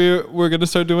bit that we were going to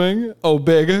start doing? Oh,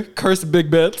 big. Curse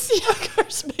big bits. Yeah,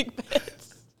 curse big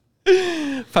bits.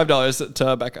 $5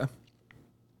 to Becca.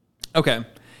 Okay.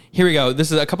 Here we go. This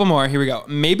is a couple more. Here we go.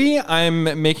 Maybe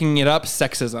I'm making it up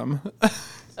sexism.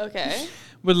 Okay.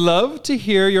 Would love to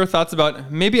hear your thoughts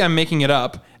about maybe I'm making it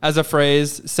up as a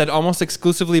phrase said almost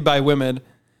exclusively by women.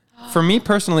 For me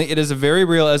personally, it is very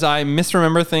real as I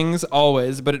misremember things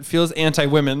always, but it feels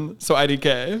anti-women, so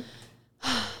IDK.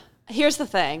 Here's the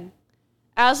thing.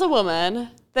 As a woman,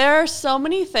 there are so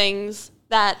many things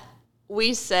that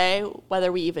we say,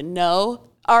 whether we even know,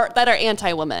 that are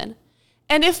anti-women.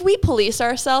 And if we police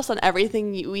ourselves on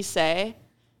everything we say,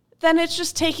 then it's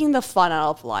just taking the fun out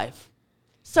of life.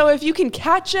 So if you can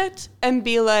catch it and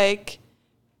be like,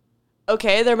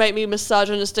 okay, there might be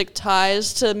misogynistic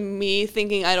ties to me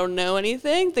thinking I don't know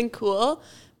anything, then cool.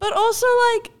 But also,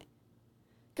 like,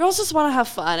 girls just want to have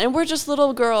fun. And we're just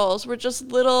little girls. We're just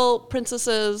little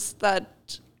princesses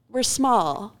that we're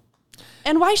small.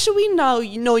 And why should we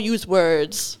use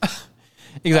words?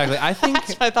 Exactly. I think...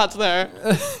 That's my thoughts there.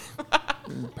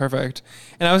 Perfect.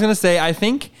 And I was going to say, I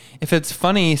think if it's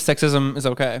funny, sexism is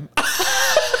okay.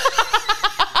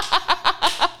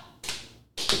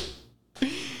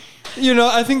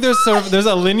 I think there's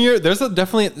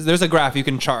a graph you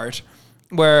can chart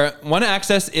where one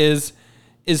axis is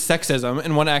sexism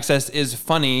and one axis is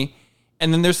funny.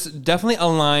 And then there's definitely a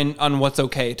line on what's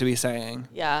okay to be saying.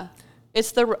 Yeah.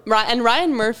 And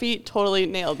Ryan Murphy totally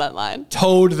nailed that line.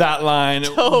 Towed that line.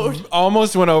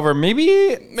 Almost went over.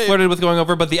 Maybe flirted with going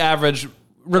over, but the average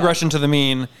regression to the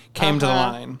mean came to the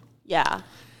line. Yeah.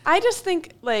 I just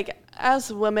think, like,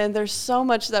 as women, there's so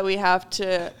much that we have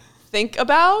to think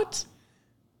about.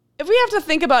 If we have to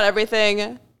think about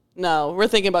everything, no, we're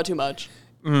thinking about too much.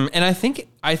 And I think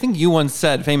you once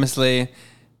said famously,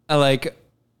 like,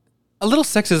 a little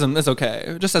sexism is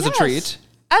okay, just as a treat.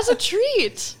 As a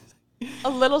treat. A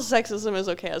little sexism is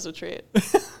okay as a treat.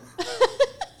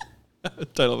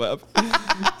 Title map.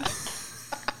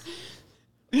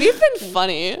 We've been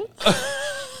funny.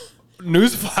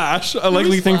 Newsflash, a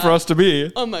likely thing for us to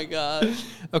be. Oh my gosh.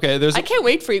 Okay, I can't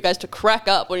wait for you guys to crack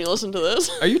up when you listen to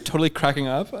this. Are you totally cracking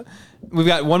up? We've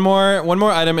got one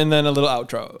more item and then a little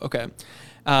outro. Okay.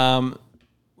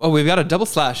 We've got a double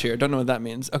slash here. Don't know what that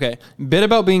means. Okay. Bit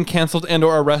about being canceled and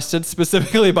or arrested,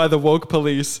 specifically by the woke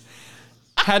police.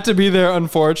 Had to be there,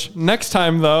 unfortunately. Next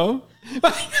time, though.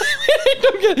 Wait,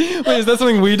 is that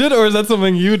something we did or is that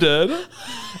something you did?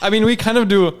 I mean, we kind of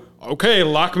do, okay,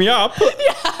 lock me up.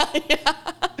 Yeah.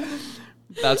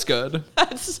 That's good.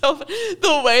 That's so funny.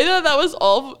 The way that was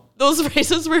all, those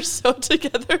phrases were so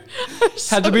together.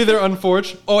 Had to be there,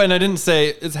 unfortunately. Oh, and I didn't say,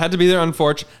 it's had to be there,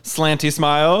 unfortunately. Slanty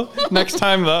smile. Next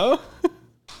time, though.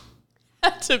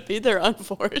 to be there,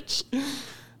 unfortunately.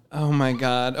 Oh my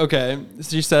God. Okay.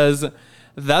 She says,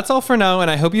 that's all for now, and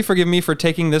I hope you forgive me for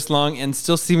taking this long and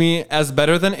still see me as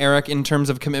better than Eric in terms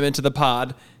of commitment to the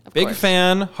pod. Big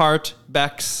fan, heart,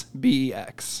 Bex,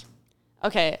 BEX.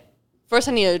 Okay. First,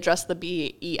 I need to address the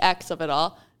BEX of it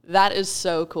all. That is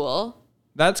so cool.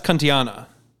 That's Kantiana.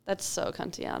 That's so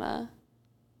Kantiana.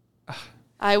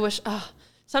 I wish...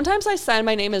 sometimes I sign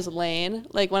my name as Lane.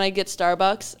 Like when I get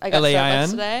Starbucks. I got L-A-I-N?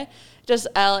 Starbucks today. Just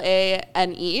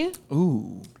Lane.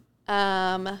 Ooh.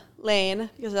 Lane,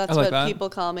 because that's like what that. people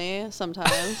call me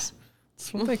sometimes.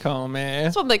 That's what they call me.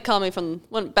 That's what they call me from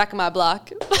back of my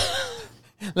block.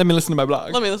 Let me listen to my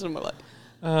blog. Let me listen to my blog.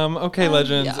 Okay,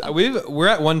 legends. Yeah. We're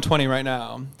at 120 right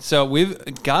now, so we've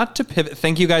got to pivot.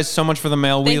 Thank you guys so much for the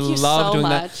mail. Thank we you love so doing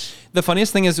much. that. The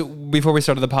funniest thing is, before we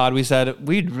started the pod, we said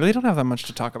we really don't have that much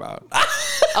to talk about.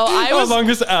 I was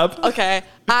longest app. okay.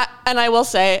 And I will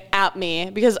say at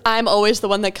me because I'm always the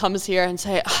one that comes here and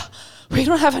say we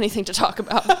don't have anything to talk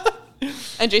about.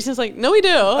 And Jason's like, no, we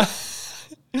do.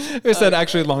 We said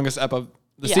actually longest app of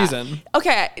the season.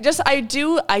 Okay, I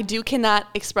do cannot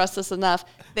express this enough.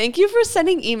 Thank you for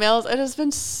sending emails. It has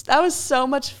been that was so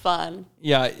much fun.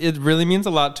 Yeah, it really means a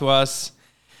lot to us,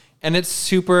 and it's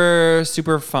super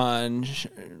super fun.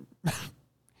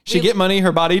 She get money,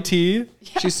 her body tea.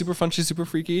 Yeah. She's super fun. She's super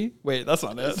freaky. Wait, that's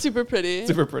not it. Super pretty.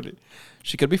 Super pretty.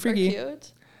 She could be freaky.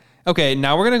 Cute. Okay,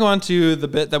 now we're gonna go on to the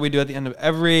bit that we do at the end of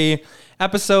every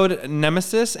episode: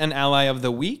 Nemesis and Ally of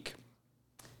the Week.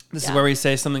 This is where we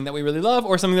say something that we really love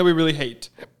or something that we really hate.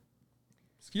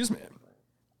 Excuse me.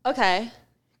 Okay.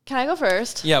 Can I go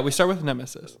first? Yeah, we start with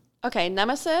Nemesis. Okay,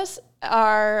 Nemesis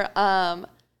are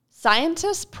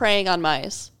scientists preying on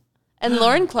mice. And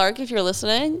Lauren Clark, if you're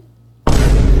listening.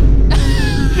 Didn't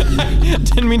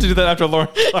mean to do that after Lauren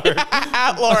Clark.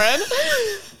 At Lauren.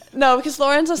 No, because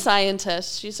Lauren's a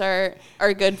scientist. She's our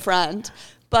good friend.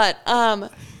 But,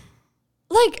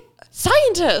 like,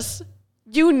 scientists,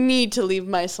 you need to leave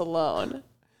mice alone.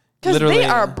 Because they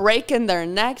are breaking their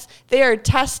necks. They are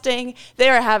testing. They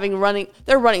are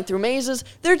they're running through mazes.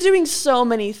 They're doing so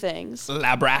many things.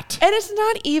 Lab rat. And it's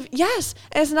not even,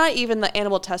 it's not even the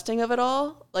animal testing of it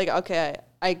all. Like, okay,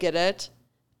 I get it.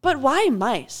 But why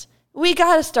mice? We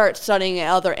got to start studying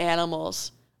other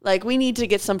animals. Like, we need to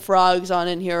get some frogs on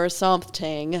in here or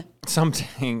something.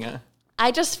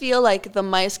 I just feel like the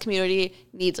mice community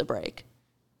needs a break.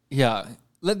 Yeah.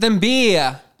 Let them be.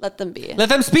 Let them be. Let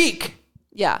them speak.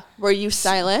 Yeah. Were you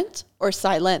silent or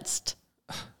silenced?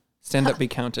 Stand up, be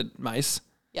counted, mice.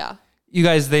 Yeah. You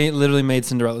guys, they literally made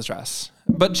Cinderella's dress.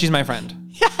 But she's my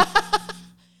friend.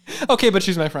 Okay, but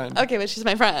she's my friend. Okay, but she's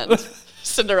my friend.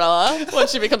 Cinderella, when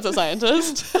she becomes a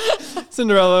scientist.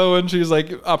 Cinderella, when she's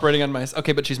like operating on mice.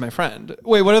 Okay, but she's my friend.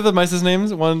 Wait, what are the mice's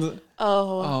names?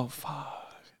 Oh,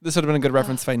 fuck. This would have been a good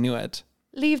reference if I knew it.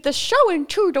 Leave the showing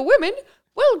to the women.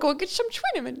 We'll go get some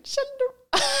twinning.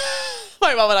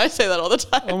 My mom and I say that all the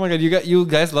time. Oh my god, you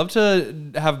guys love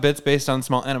to have bits based on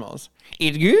small animals.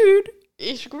 It's good.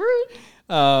 It's good.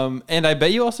 And I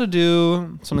bet you also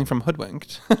do something from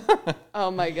Hoodwinked.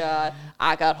 Oh my god.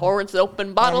 I got horns that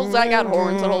open bottles. I got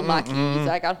horns that hold my keys.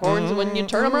 I got horns when you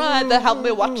turn them right that help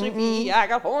me watch TV. I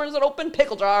got horns that open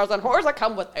pickle jars and horns that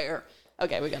come with hair.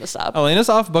 Okay, we gotta stop. Elena's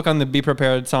off book on the Be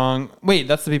Prepared song. Wait,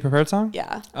 that's the Be Prepared song?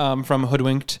 Yeah. From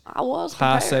Hoodwinked. I was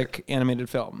classic prepared. Animated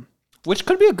film, which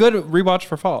could be a good rewatch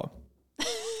for fall.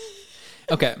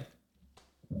 Okay.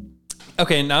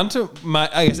 Okay, now to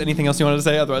I guess anything else you wanted to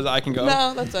say? Otherwise, I can go.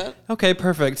 No, that's it. Okay,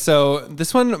 perfect. So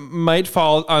this one might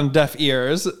fall on deaf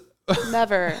ears.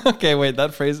 Never. Okay, wait,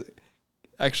 that phrase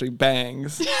actually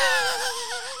bangs.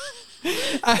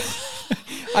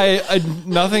 I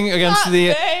nothing against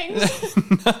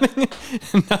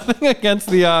nothing against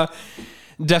the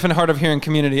deaf and hard of hearing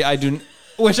community. I do,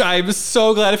 which I'm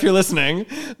so glad if you're listening.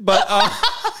 But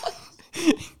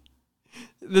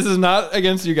this is not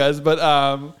against you guys. But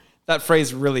that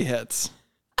phrase really hits.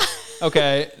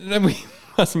 Okay, then we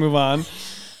must move on.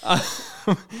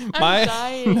 My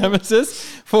dying. nemesis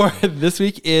for this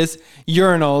week is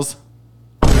urinals.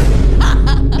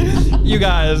 You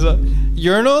guys,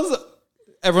 urinals.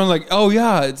 Everyone's like, oh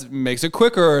yeah, it makes it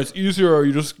quicker, it's easier, or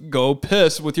you just go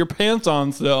piss with your pants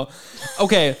on still.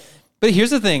 Okay, but here's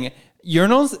the thing.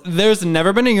 Urinals, there's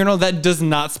never been a urinal that does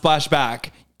not splash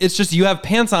back. It's just you have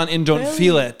pants on and don't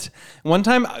feel it. One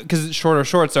time, because shorter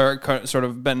shorts are sort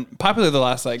of been popular the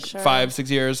last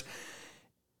 5-6 years.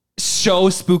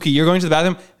 So spooky. You're going to the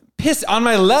bathroom, piss on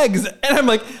my legs.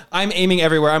 And I'm aiming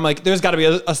everywhere. I'm like, there's got to be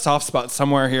a soft spot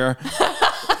somewhere here.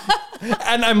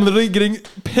 And I'm literally getting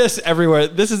piss everywhere.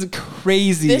 This is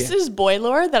crazy. This is boy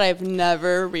lore that I've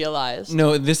never realized.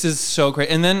 No, this is so great.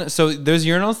 And then, so there's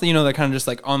urinals that, that kind of just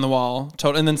like on the wall,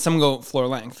 and then some go floor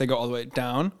length. They go all the way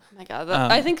down. Oh my God.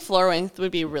 I think floor length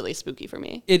would be really spooky for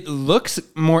me. It looks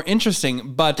more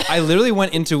interesting, but I literally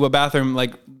went into a bathroom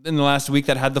like in the last week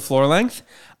that had the floor length.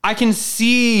 I can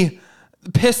see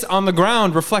piss on the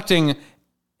ground reflecting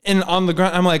on the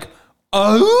ground. I'm like,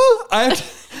 oh, I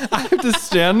have to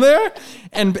stand there.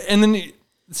 And then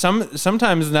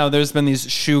sometimes now there's been these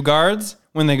shoe guards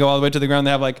when they go all the way to the ground.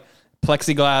 They have like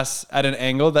plexiglass at an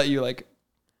angle that you like,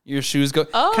 your shoes go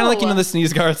kind of like, the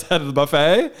sneeze guards at the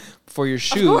buffet for your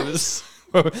shoes,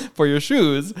 for your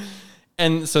shoes.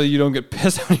 And so you don't get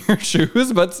piss on your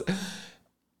shoes, but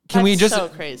we just, so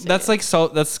crazy. That's like,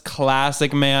 that's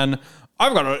classic, man.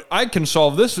 I can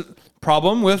solve this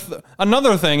problem with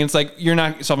another thing. It's like, you're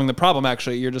not solving the problem.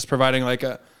 Actually, you're just providing like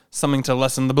something to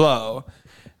lessen the blow.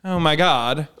 Oh my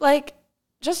God. Like,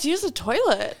 just use the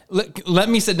toilet. Let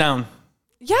me sit down.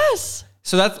 Yes.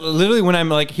 So that's literally when I'm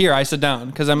like, here, I sit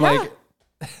down. Cause I'm like,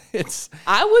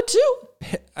 I would too.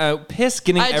 Piss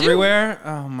getting everywhere.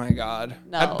 Oh my God.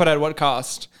 No. But at what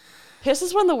cost? Piss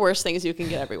is one of the worst things you can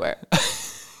get everywhere.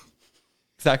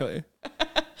 Exactly.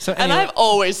 So anyway. And I've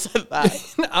always said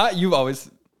that. You've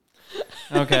always.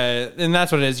 Okay. And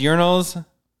that's what it is. Urinals,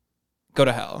 go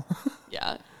to hell.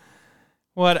 Yeah.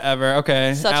 Whatever.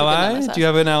 Okay. Ally? Do you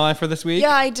have an ally for this week?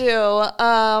 Yeah, I do.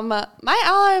 My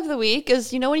ally of the week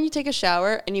is, when you take a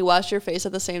shower and you wash your face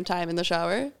at the same time in the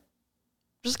shower?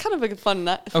 Just kind of a fun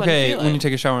okay, feeling. When you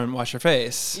take a shower and wash your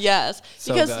face. Yes.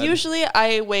 So because usually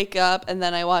I wake up and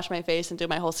then I wash my face and do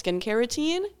my whole skincare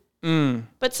routine.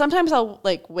 But sometimes I'll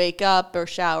like wake up or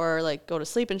shower, or, like go to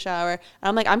sleep and shower. And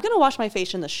I'm like, I'm going to wash my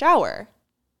face in the shower.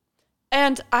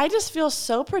 And I just feel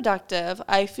so productive.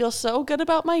 I feel so good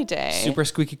about my day. Super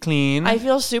squeaky clean. I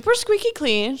feel super squeaky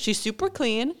clean. She's super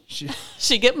clean.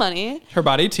 She get money. Her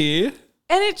body tea.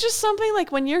 And it's just something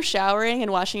like when you're showering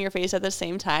and washing your face at the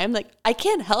same time, like I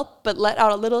can't help but let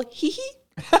out a little hee-hee.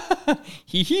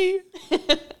 Hee-hee.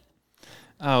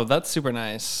 Oh, that's super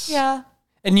nice. Yeah.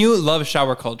 And you love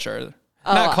shower culture.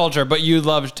 Not culture, but you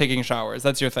love taking showers.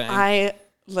 That's your thing. I've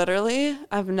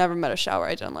never met a shower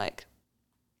I didn't like.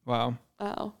 Wow.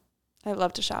 Oh, I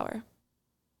love to shower.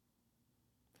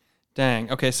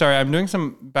 Dang. Okay, sorry. I'm doing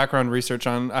some background research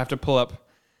I have to pull up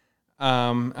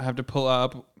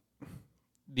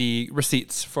the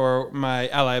receipts for my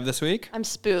ally of this week. I'm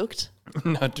spooked.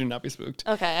 No, do not be spooked.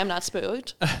 Okay, I'm not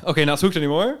spooked. Okay, not spooked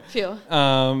anymore. Phew.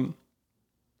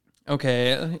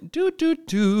 Okay.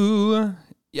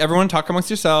 Everyone talk amongst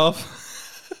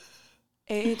yourself.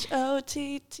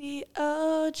 HOTTOGO.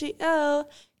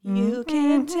 You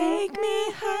can take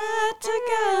me high to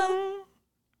go.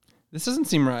 This doesn't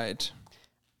seem right.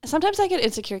 Sometimes I get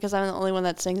insecure because I'm the only one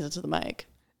that sings into the mic.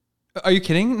 Are you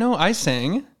kidding? No, I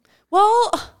sang. Well,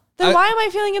 then why am I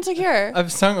feeling insecure?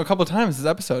 I've sung a couple times this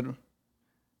episode.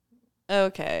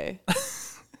 Okay.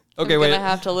 Okay, wait. I'm gonna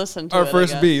have to listen to our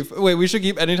first beef. Wait, we should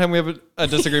keep anytime we have a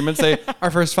disagreement, say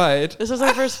our first fight. This is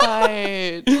our first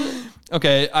fight.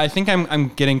 Okay, I think I'm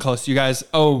getting close. You guys.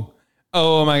 Oh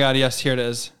my God. Yes, here it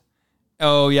is.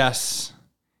 Oh yes,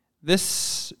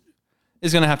 this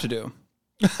is gonna have to do.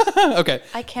 Okay.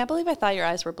 I can't believe I thought your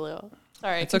eyes were blue.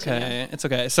 Sorry. It's okay. It's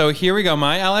okay. So here we go.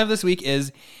 My ally of this week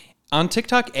is on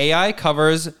TikTok. AI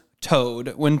covers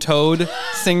Toad when Toad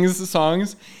sings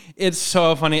songs. It's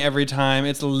so funny every time.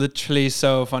 It's literally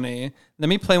so funny. Let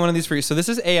me play one of these for you. So this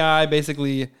is AI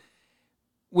basically.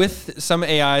 With some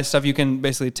AI stuff, you can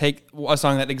basically take a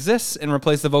song that exists and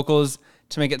replace the vocals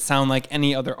to make it sound like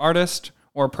any other artist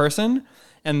or person.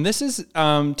 And this is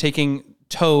taking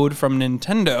Toad from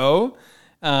Nintendo,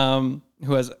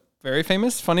 who has a very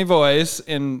famous, funny voice,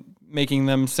 and making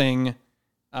them sing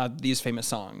these famous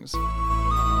songs.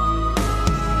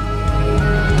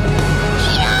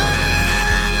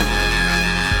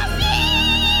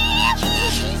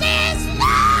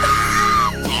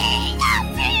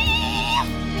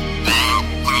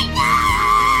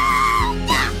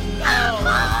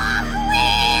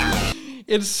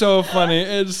 It's so funny.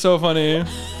 It's so funny.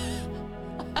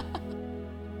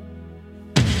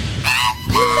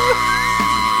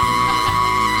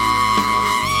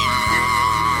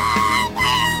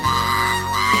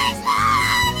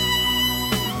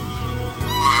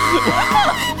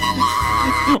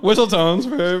 Whistle tones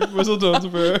for her. Whistle tones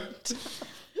for her.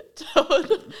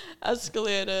 Toad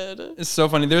escalated. It's so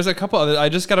funny. There's a couple others. I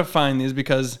just got to find these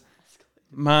because,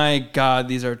 my God,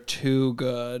 these are too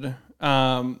good.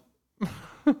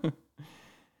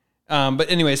 But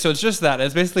anyway, so it's just that.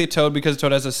 It's basically Toad because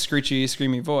Toad has a screechy,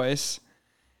 screamy voice.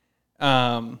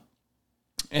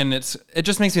 And it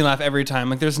just makes me laugh every time.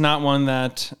 Like there's not one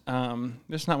that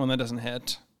doesn't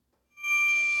hit.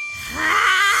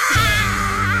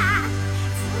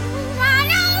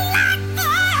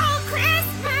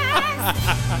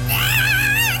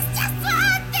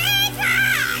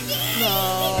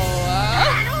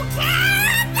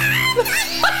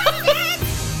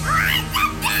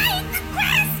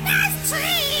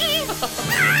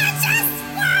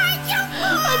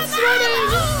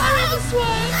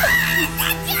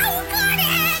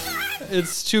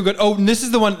 It's too good. Oh, and this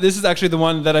is the one. This is actually the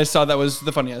one that I saw that was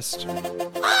the funniest.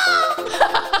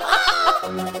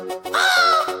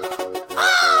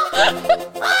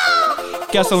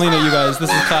 Gasolina, you guys.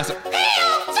 This is classic.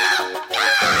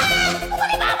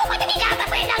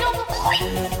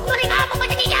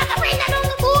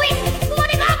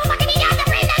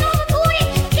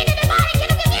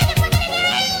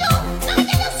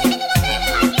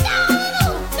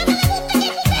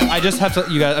 I just have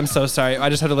to, you guys, I'm so sorry. I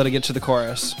just have to let it get to the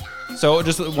chorus. So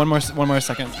just one more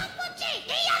second.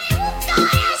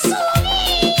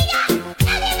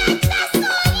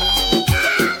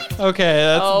 Okay,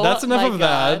 that's enough of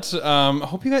God. that.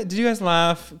 Hope you guys, did you guys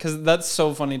laugh? Because that's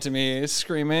so funny to me.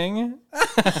 Screaming.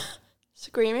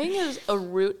 Screaming is a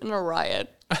root in a riot.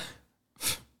 I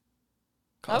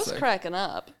was cracking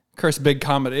up. Curse big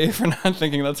comedy for not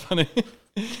thinking that's funny.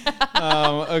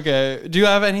 Okay. Do you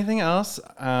have anything else?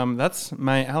 That's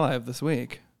my ally of this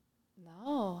week.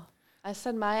 No. I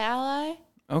said my ally.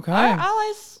 Okay. Our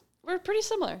allies were pretty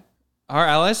similar. Our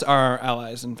allies are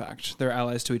allies, in fact. They're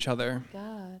allies to each other.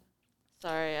 God.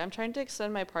 Sorry, I'm trying to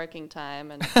extend my parking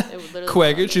time and it would literally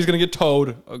Quick, she's gonna get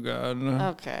towed. Oh god.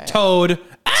 Okay. Towed.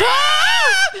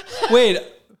 Ah! Wait.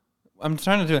 I'm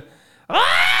trying to do it.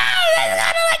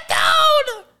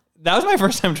 That was my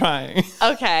first time trying.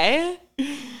 Okay.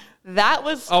 That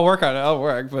was... I'll work on it. I'll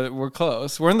work, but we're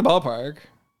close. We're in the ballpark.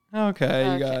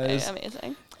 Okay, you guys.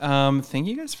 Amazing. Thank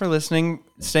you guys for listening,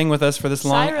 staying with us for this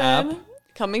long Siren, app.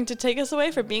 coming to take us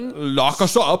away for being... Lock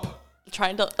us up.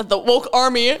 Trying to... The woke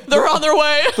army, they're on their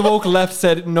way. The woke left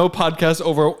said no podcast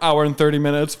over an hour and 30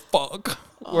 minutes. Fuck.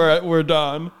 We're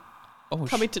done. Oh,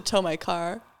 coming to tow my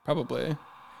car. Probably.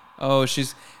 Oh,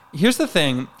 here's the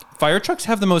thing. Fire trucks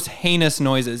have the most heinous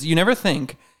noises. You never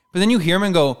think, but then you hear them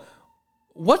and go,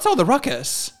 what's all the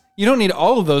ruckus? You don't need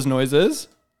all of those noises.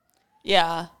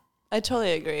 Yeah, I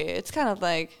totally agree. It's kind of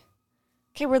like,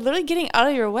 okay, we're literally getting out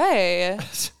of your way.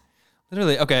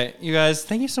 Literally. Okay, you guys,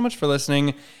 thank you so much for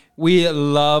listening. We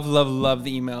love, love, love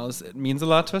the emails. It means a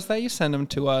lot to us that you send them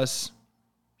to us.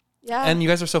 Yeah. And you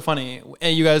guys are so funny.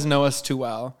 And you guys know us too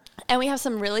well. And we have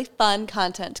some really fun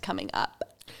content coming up.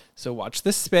 So watch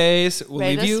this space. We'll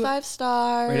rate leave you. Rate us 5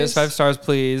 stars. Rate us 5 stars,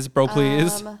 please. Bro,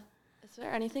 please. Is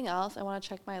there anything else? I want to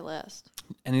check my list.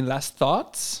 Any last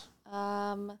thoughts?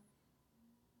 No.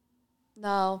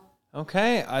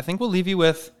 Okay. I think we'll leave you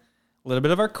with a little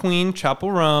bit of our queen,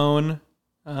 Chapel Roan.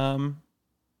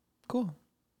 Cool.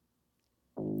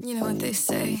 You know what they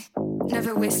say,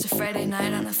 never waste a Friday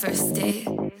night on a first date.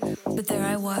 But there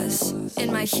I was,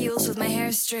 in my heels with my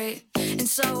hair straight. And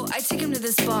so I take him to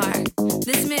this bar.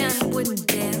 This man wouldn't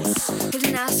dance, he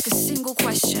didn't ask a single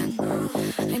question.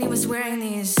 And he was wearing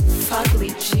these ugly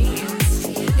jeans.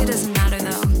 It doesn't matter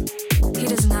though, he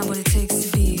doesn't have what it takes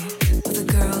to be with a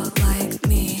girl like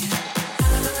me.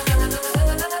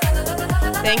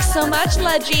 Thanks so much,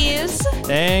 Ludgies.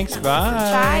 Thanks,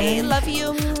 bye. Bye, love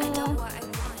you.